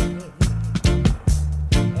way.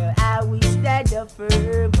 I will stand up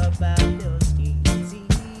firm about those things.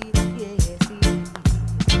 Yes,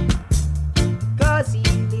 cause he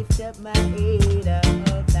lift up my head up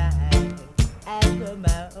high as the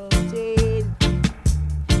mountain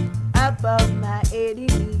above my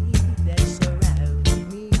enemy that surrounds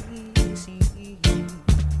me. See,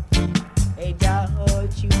 and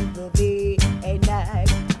don't you go day and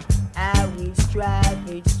night. I will strive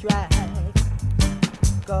and strive,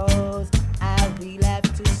 cause I will have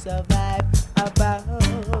to survive above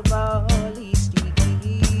all these things.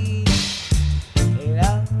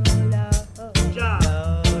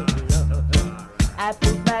 I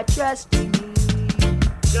put my trust in you.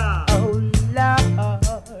 Oh Lord, oh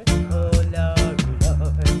Lord,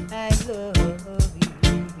 Lord, I love you,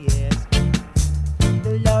 yes.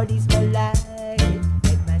 The Lord is my light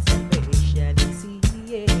and my salvation. See,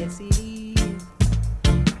 yes, see.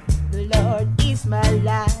 The Lord is my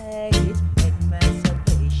light and my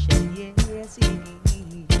salvation. Yes, he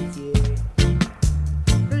is, yeah.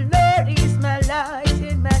 The Lord is my light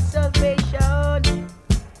and my salvation.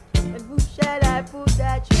 And who shall I put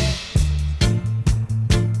that trust?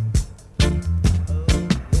 Oh,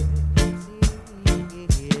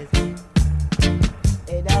 yes, yes.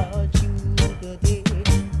 And all through the day,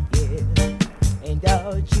 yes. And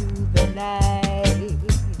all through the night,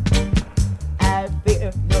 I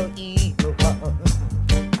fear no evil.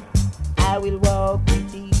 I will walk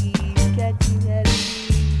with thee continually.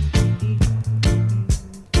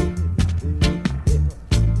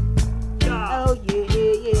 Oh, yeah.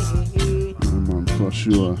 For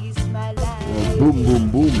sure. Boom, boom,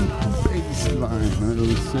 boom. Bass line. I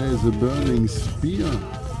will say the burning spear.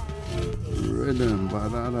 Rhythm.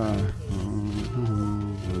 Badada.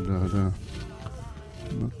 Badada.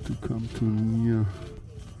 Not to come too near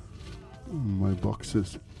my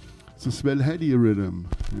boxes. It's a swell heady rhythm.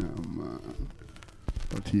 Yeah, man.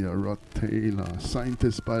 But here, Rod Taylor,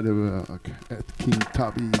 scientist by the work at King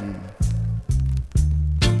Tubby.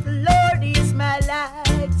 The Lord is my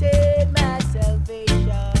light and my salvation.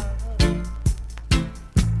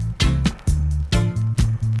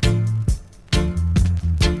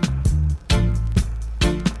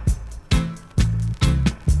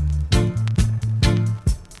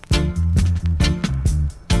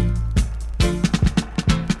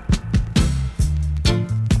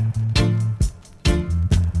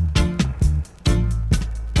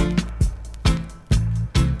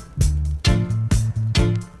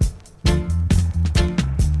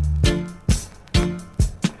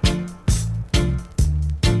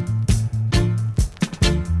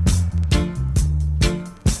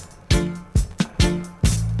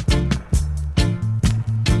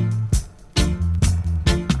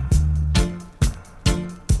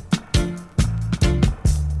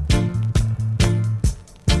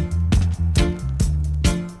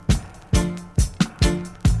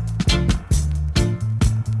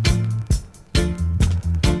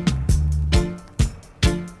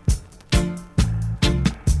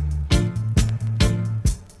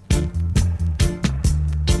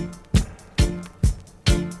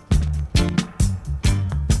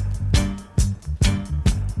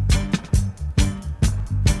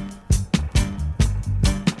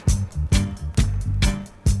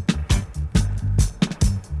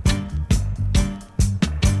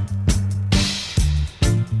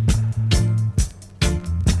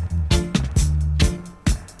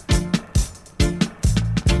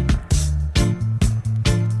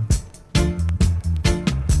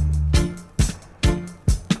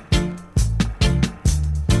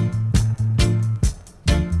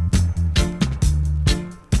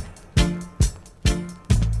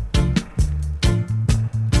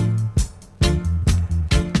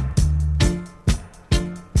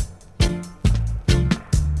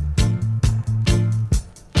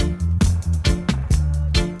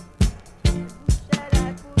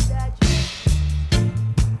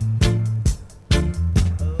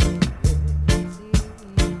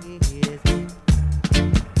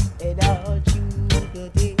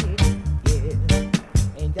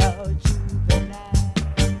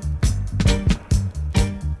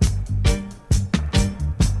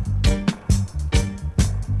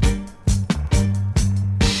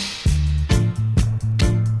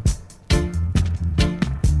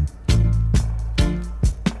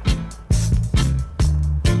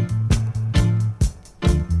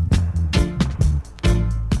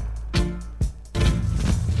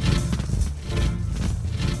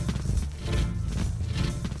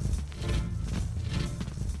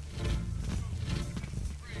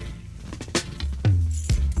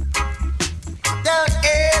 Don't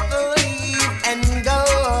ever leave and go.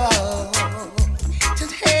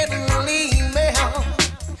 Just ever leave me.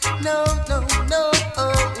 No, no, no,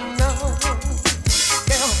 no.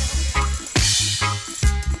 Girl,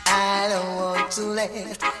 I don't want to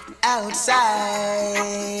let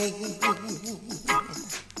outside.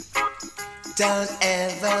 Don't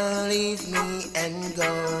ever leave me and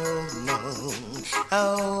go, no.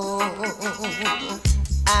 Oh,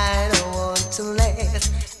 I don't want to let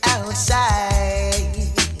outside.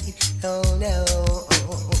 Oh no,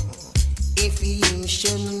 if you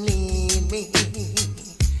should need me,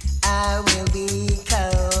 I will be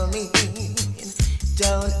coming.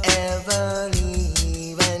 Don't ever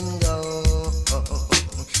leave and go,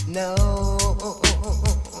 no.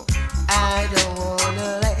 I don't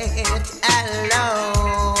wanna let alone.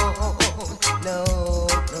 No, no.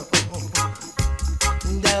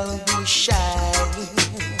 Don't be shy.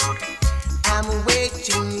 I'm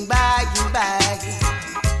waiting by you, by.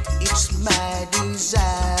 It's my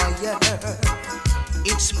desire.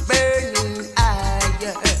 It's burning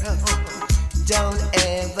higher. Don't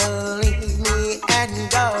ever leave me and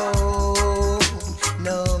go.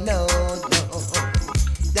 No, no, no.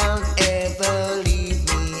 Don't ever leave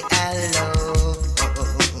me alone.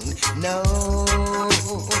 No,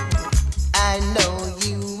 I know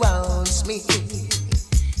you want me,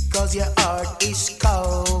 'cause your heart is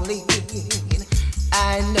calling.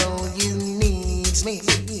 I know you need me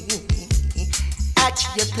at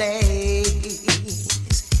your place,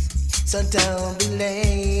 so don't be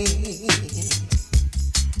late.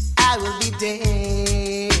 I will be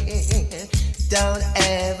there. Don't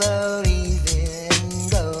ever leave and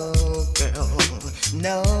go, girl.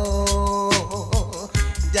 No,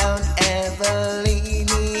 don't ever leave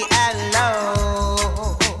me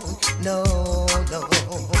alone. No, no,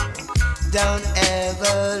 don't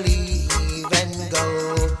ever leave and go.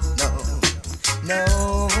 No, no,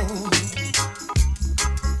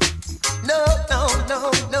 no, no, no,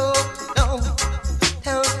 no, no.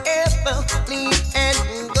 Don't ever leave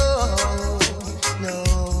and go. No,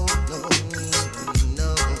 no, no.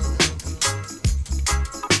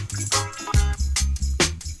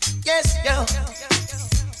 Yes, yo.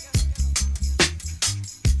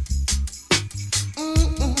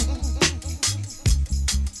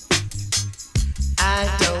 I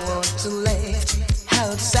don't want to let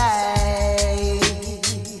outside.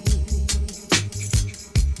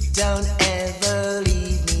 Don't ever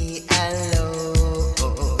leave me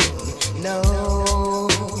alone. No,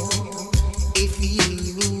 if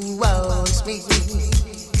you want me,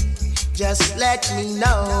 just let me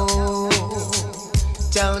know.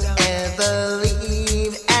 Don't ever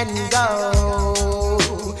leave and go.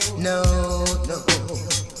 No, no,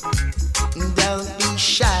 don't be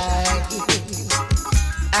shy.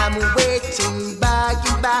 I'm waiting by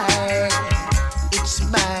you, by. It's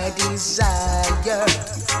my desire.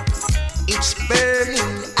 It's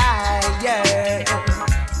burning higher.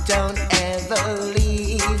 Don't ever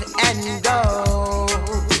leave and go.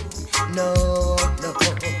 No, no,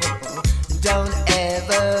 don't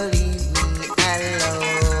ever leave me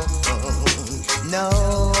alone. No,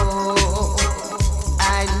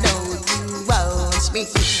 I know you want me.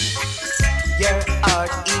 Your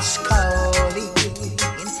heart is calling.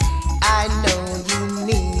 I know you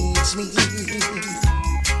need me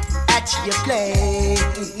at your place.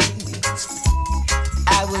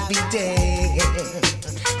 I will be there.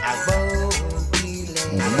 I won't be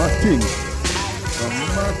late. Martin,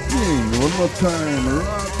 one more time.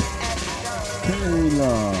 Rod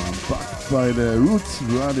Taylor, backed by the Roots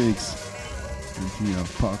Radix. And here,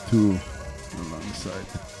 part 2, alongside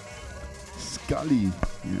Scully.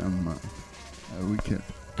 Yeah, man. A wicked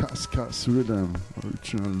Cascas rhythm,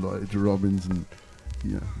 original Lloyd Robinson.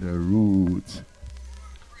 Yeah, the Roots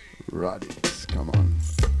Radix. Come on.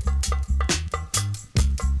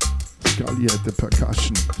 Scully at the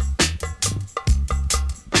percussion.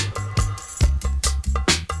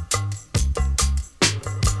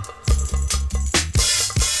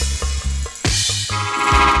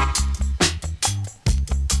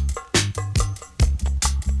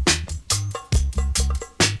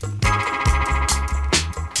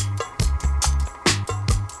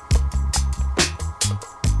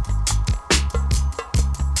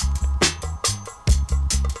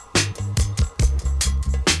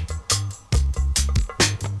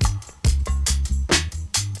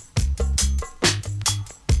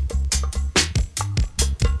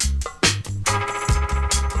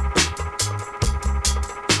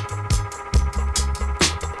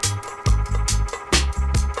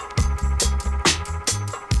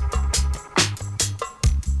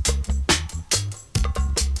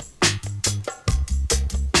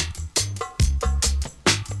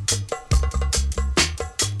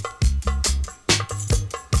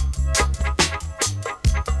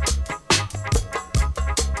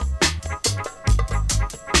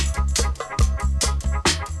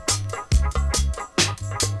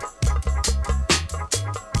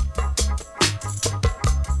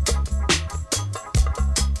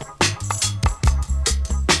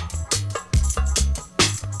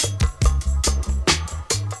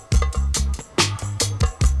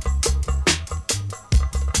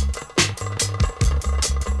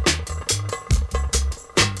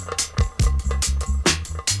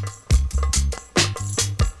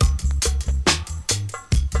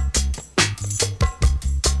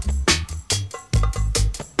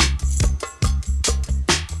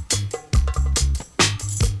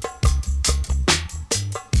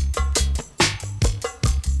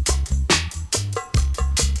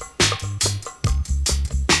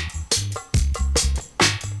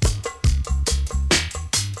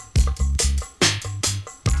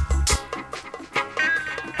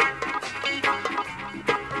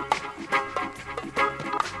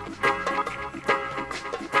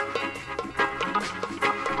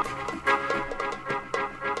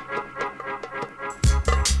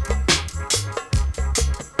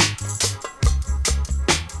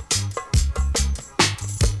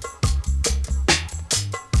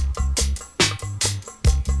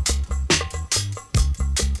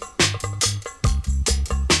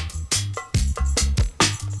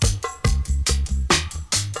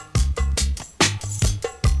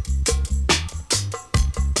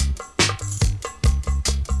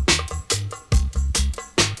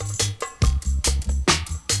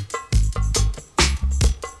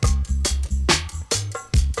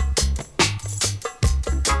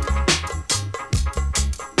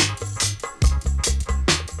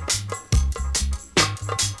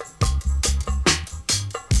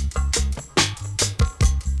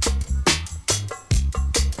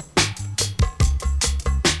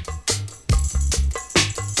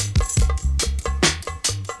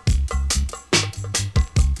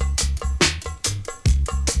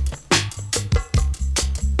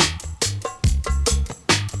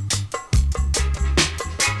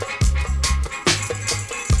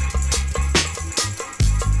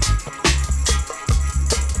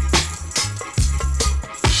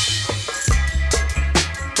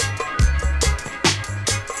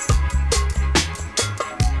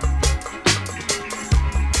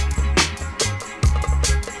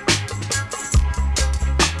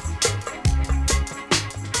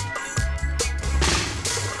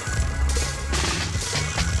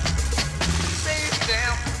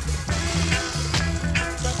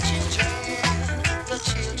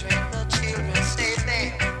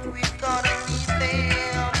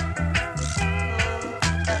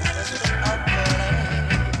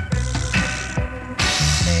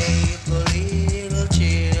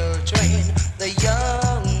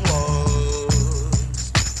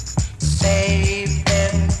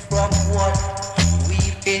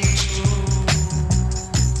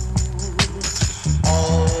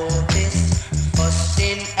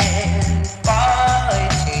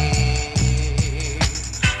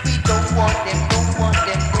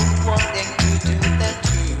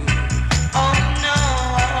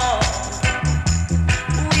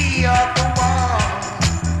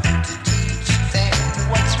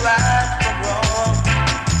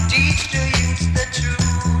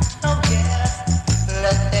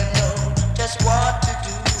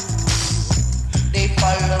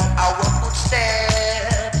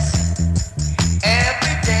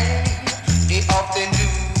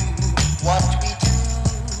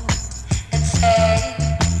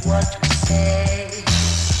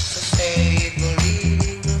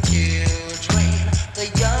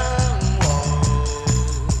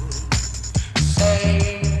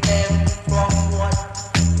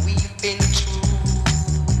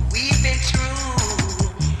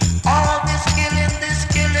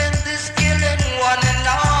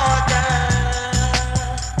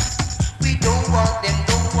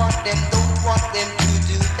 them to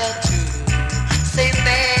do that too. Save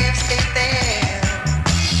them, save them.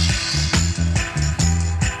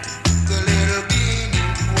 The little beanie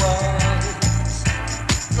ones,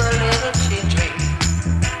 the little children.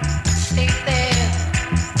 Save them.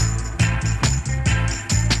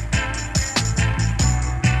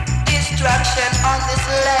 Destruction on this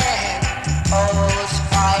land. Oh,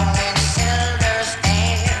 spy many elders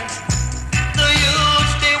and the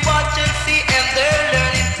youth they watch and see and they're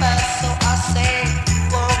learning fast. So I say,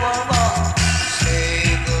 whoa, whoa, whoa.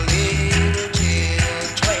 Save the little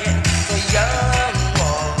children, the young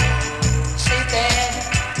ones.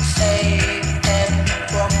 Save them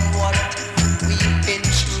from what we've been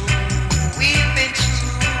through. We've been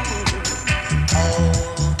through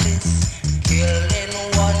all this killing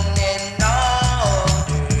one another.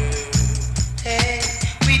 Hey,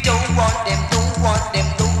 we don't want them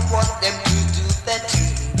to do that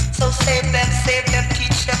too. So save them,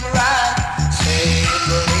 teach them right. Save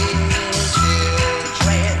the little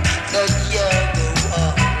children, the young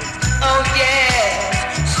ones. Oh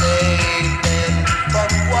yes, save them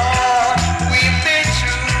from what we've been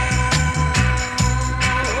through.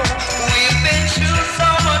 We've been through so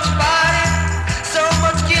much fighting, so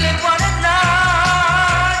much killing one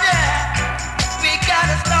another. We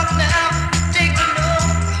gotta stop now, take a look.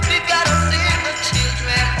 We gotta save the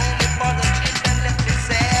children, only for the children let me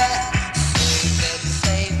say. Save them,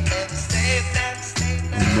 save them, save them, save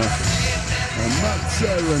them, save them. A mad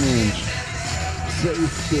 7-inch.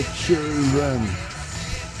 Save the children.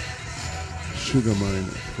 Sugar mine,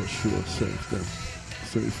 for sure, save them.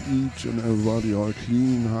 Save each and everybody, all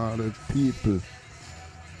clean-hearted people.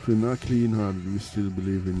 If you're not clean-hearted, we still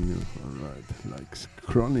believe in you. Alright, like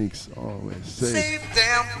Chronics always say. Save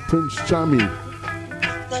them, Prince Jammy.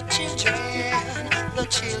 the children, the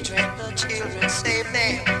children, the children, save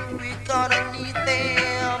them. We gonna need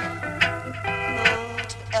them, oh,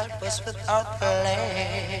 to help us with our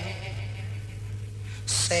plan.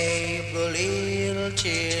 Save the little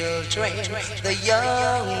children, the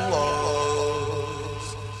young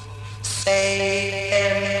ones. Save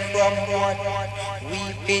them from what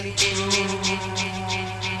we've been through.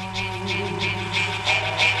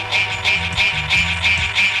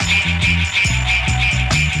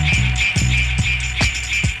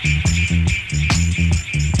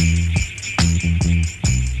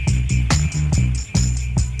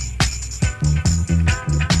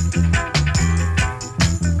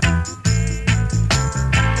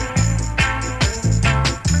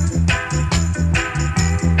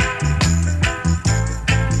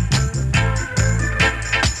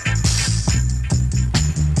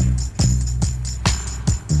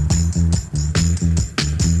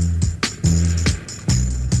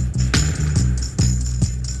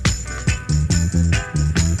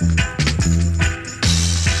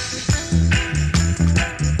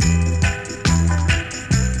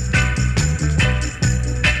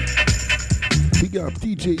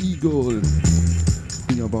 DJ Eagle.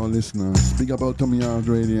 Big up our listeners. Big up our Tommy Yard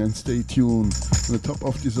Radio and stay tuned. On the top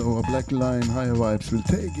of this hour, Black Line, Higher Vibes will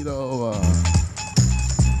take it over.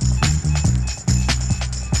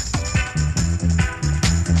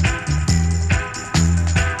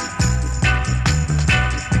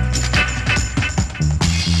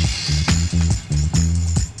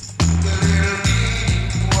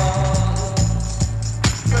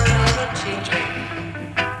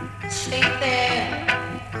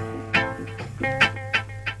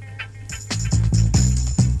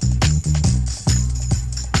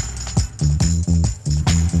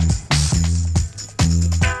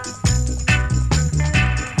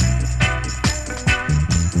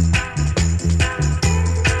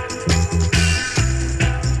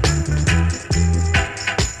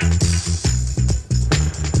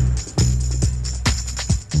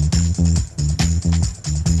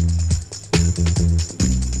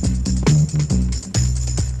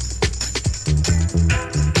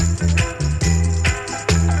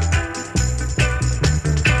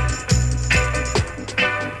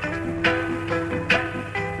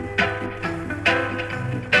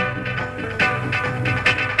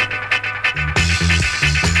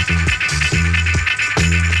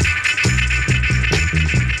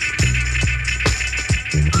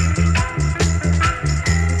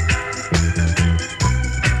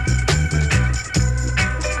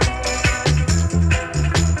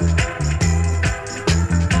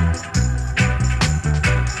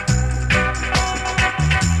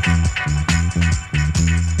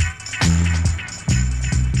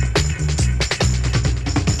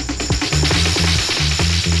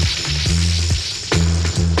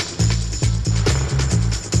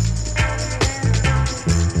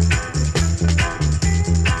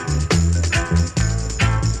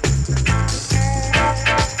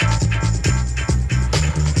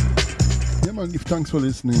 Thanks for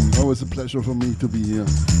listening. Always a pleasure for me to be here.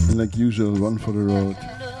 And like usual, one for the road.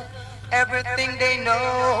 Everything they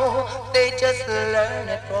know, they just learn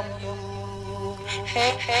it from you.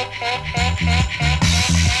 Hey, hey, hey, hey, hey, hey,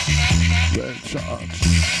 hey. Well charged.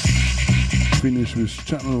 Finish with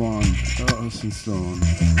Channel 1, Earth and Stone.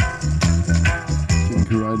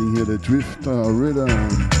 Think riding here the Drifter Rhythm.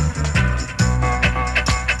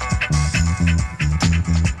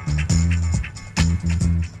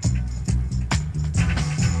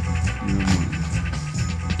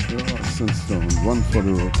 Earth and Stone, one for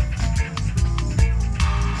the road.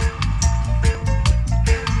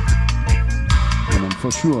 And I'm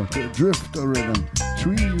for sure, the Drifter Rhythm.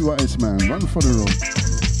 3 wise men, one for the road.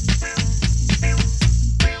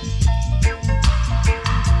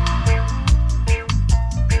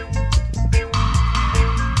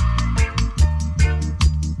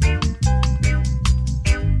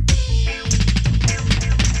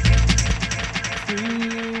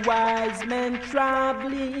 3 wise men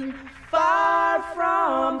traveling far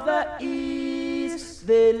from the east,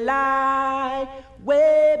 they lie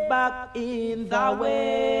way back in the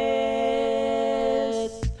west.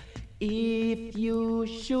 If you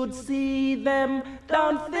should see them,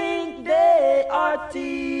 don't think they are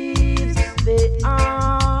thieves. They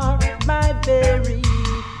are my very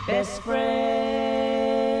best friends.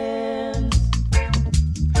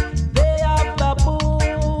 They have the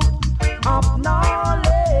book of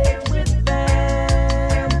knowledge with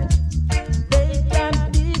them. They can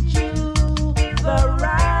teach you the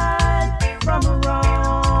right from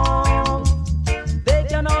wrong. They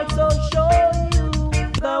can also show you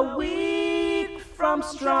the weak from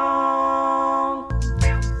strong.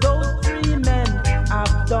 Those 3 men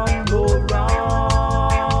have done no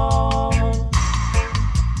wrong.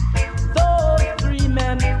 Those 3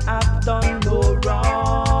 men have done no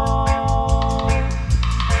wrong.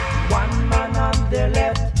 1 man on their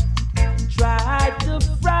left tried to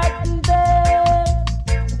frighten them.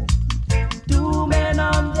 2 men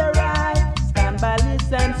on their right stand by,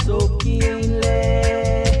 listen so keenly.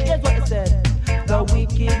 Here's what they said: the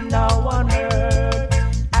wicked now unheard.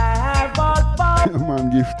 I have all power. Yeah, man,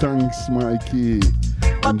 give thanks, Mikey.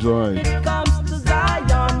 Enjoy. When it comes to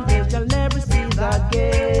Zion, they shall never see the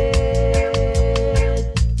gate.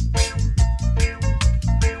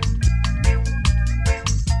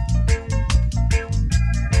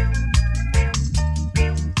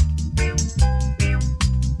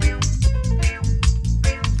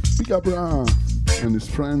 Big up Ra and his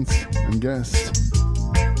friends and guests.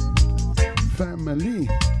 Family.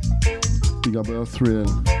 Big up Earthrail.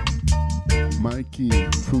 Mikey,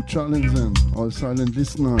 Fruit Challenging, all silent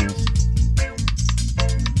listeners.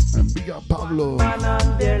 And big up Pablo. Man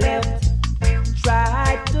on their left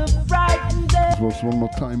tried to frighten them. This was one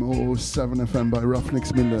more time 007 FM by Ruffneck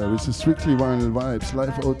Smille. This is strictly vinyl vibes,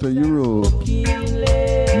 live out of Europe.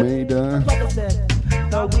 Made What they said: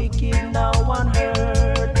 the wicked now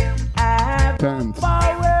unheard. I have 10th.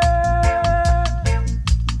 power.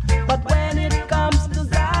 But when it comes to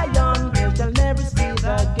Zion, they shall never see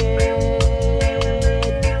the gate.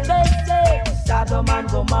 They say Sodom and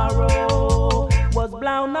Gomorrah was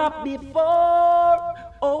blown up before.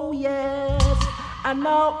 Oh yes. And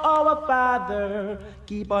now our Father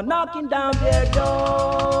keep on knocking down their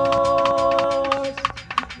doors.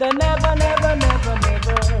 They never, never, never,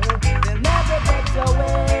 never, they'll never get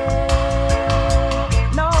away.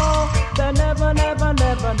 No, they never, never,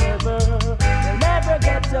 never, never, they'll never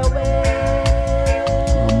get away.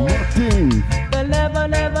 Nothing. They'll never,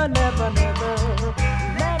 never, never, never,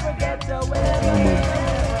 never get away.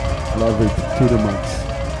 Love it, to the max.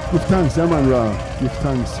 Give thanks, ja man, Ra. Give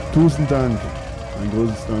thanks. 1000 Dank. Ein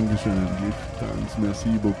großes Dankeschön. Give thanks.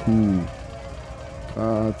 Merci beaucoup.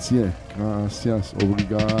 Grazie. Gracias.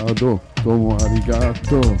 Obrigado. Domo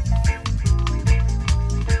arigato.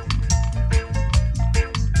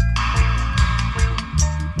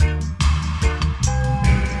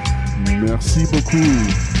 Merci beaucoup.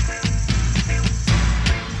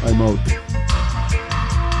 I'm out.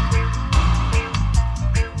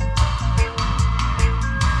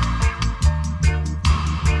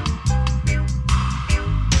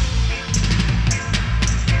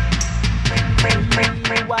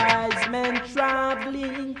 Wise men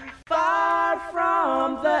traveling far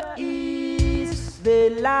from the east, they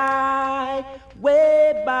lie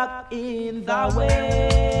way back in the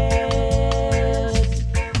west.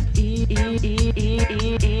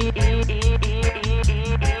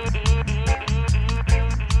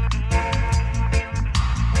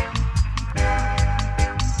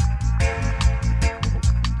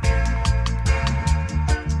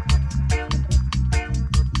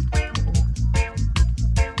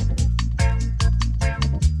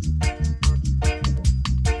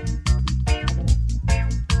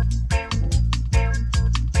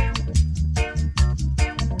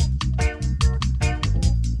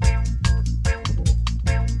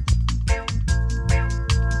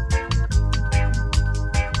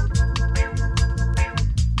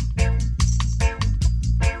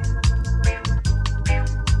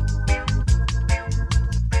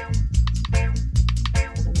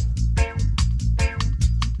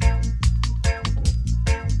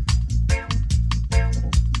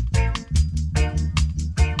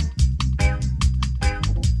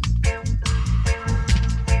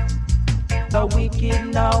 wicked,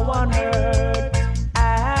 no one hurt.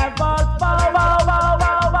 I have all power.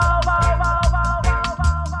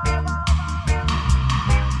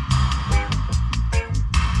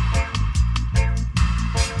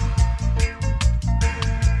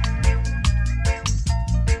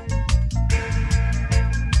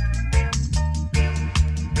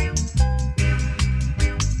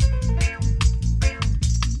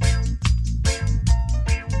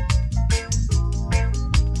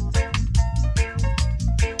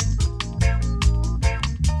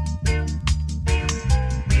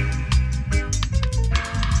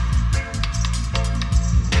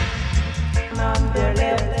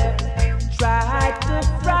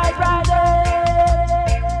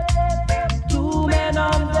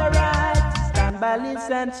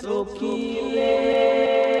 And so kill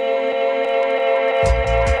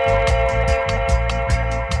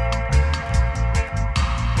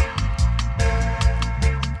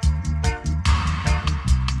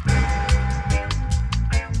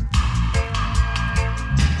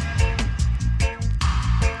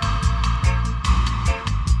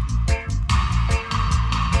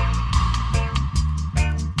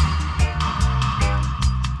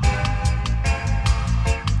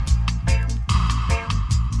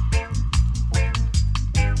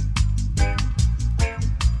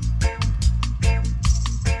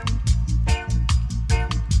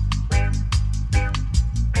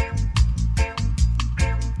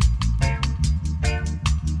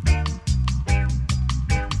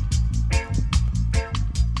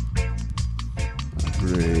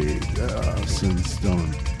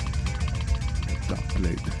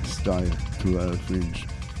style 12-inch.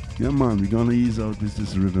 Yeah man, we're gonna ease out with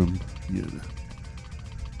this rhythm. Yeah,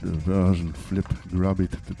 the version, flip, grab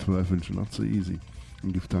it, the 12-inch, not so easy.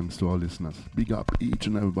 And give thanks to all listeners. Big up each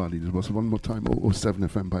and everybody. This was one more time 007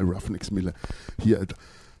 FM by Ruffneck Smille here at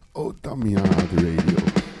Outta Radio.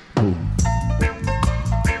 Boom.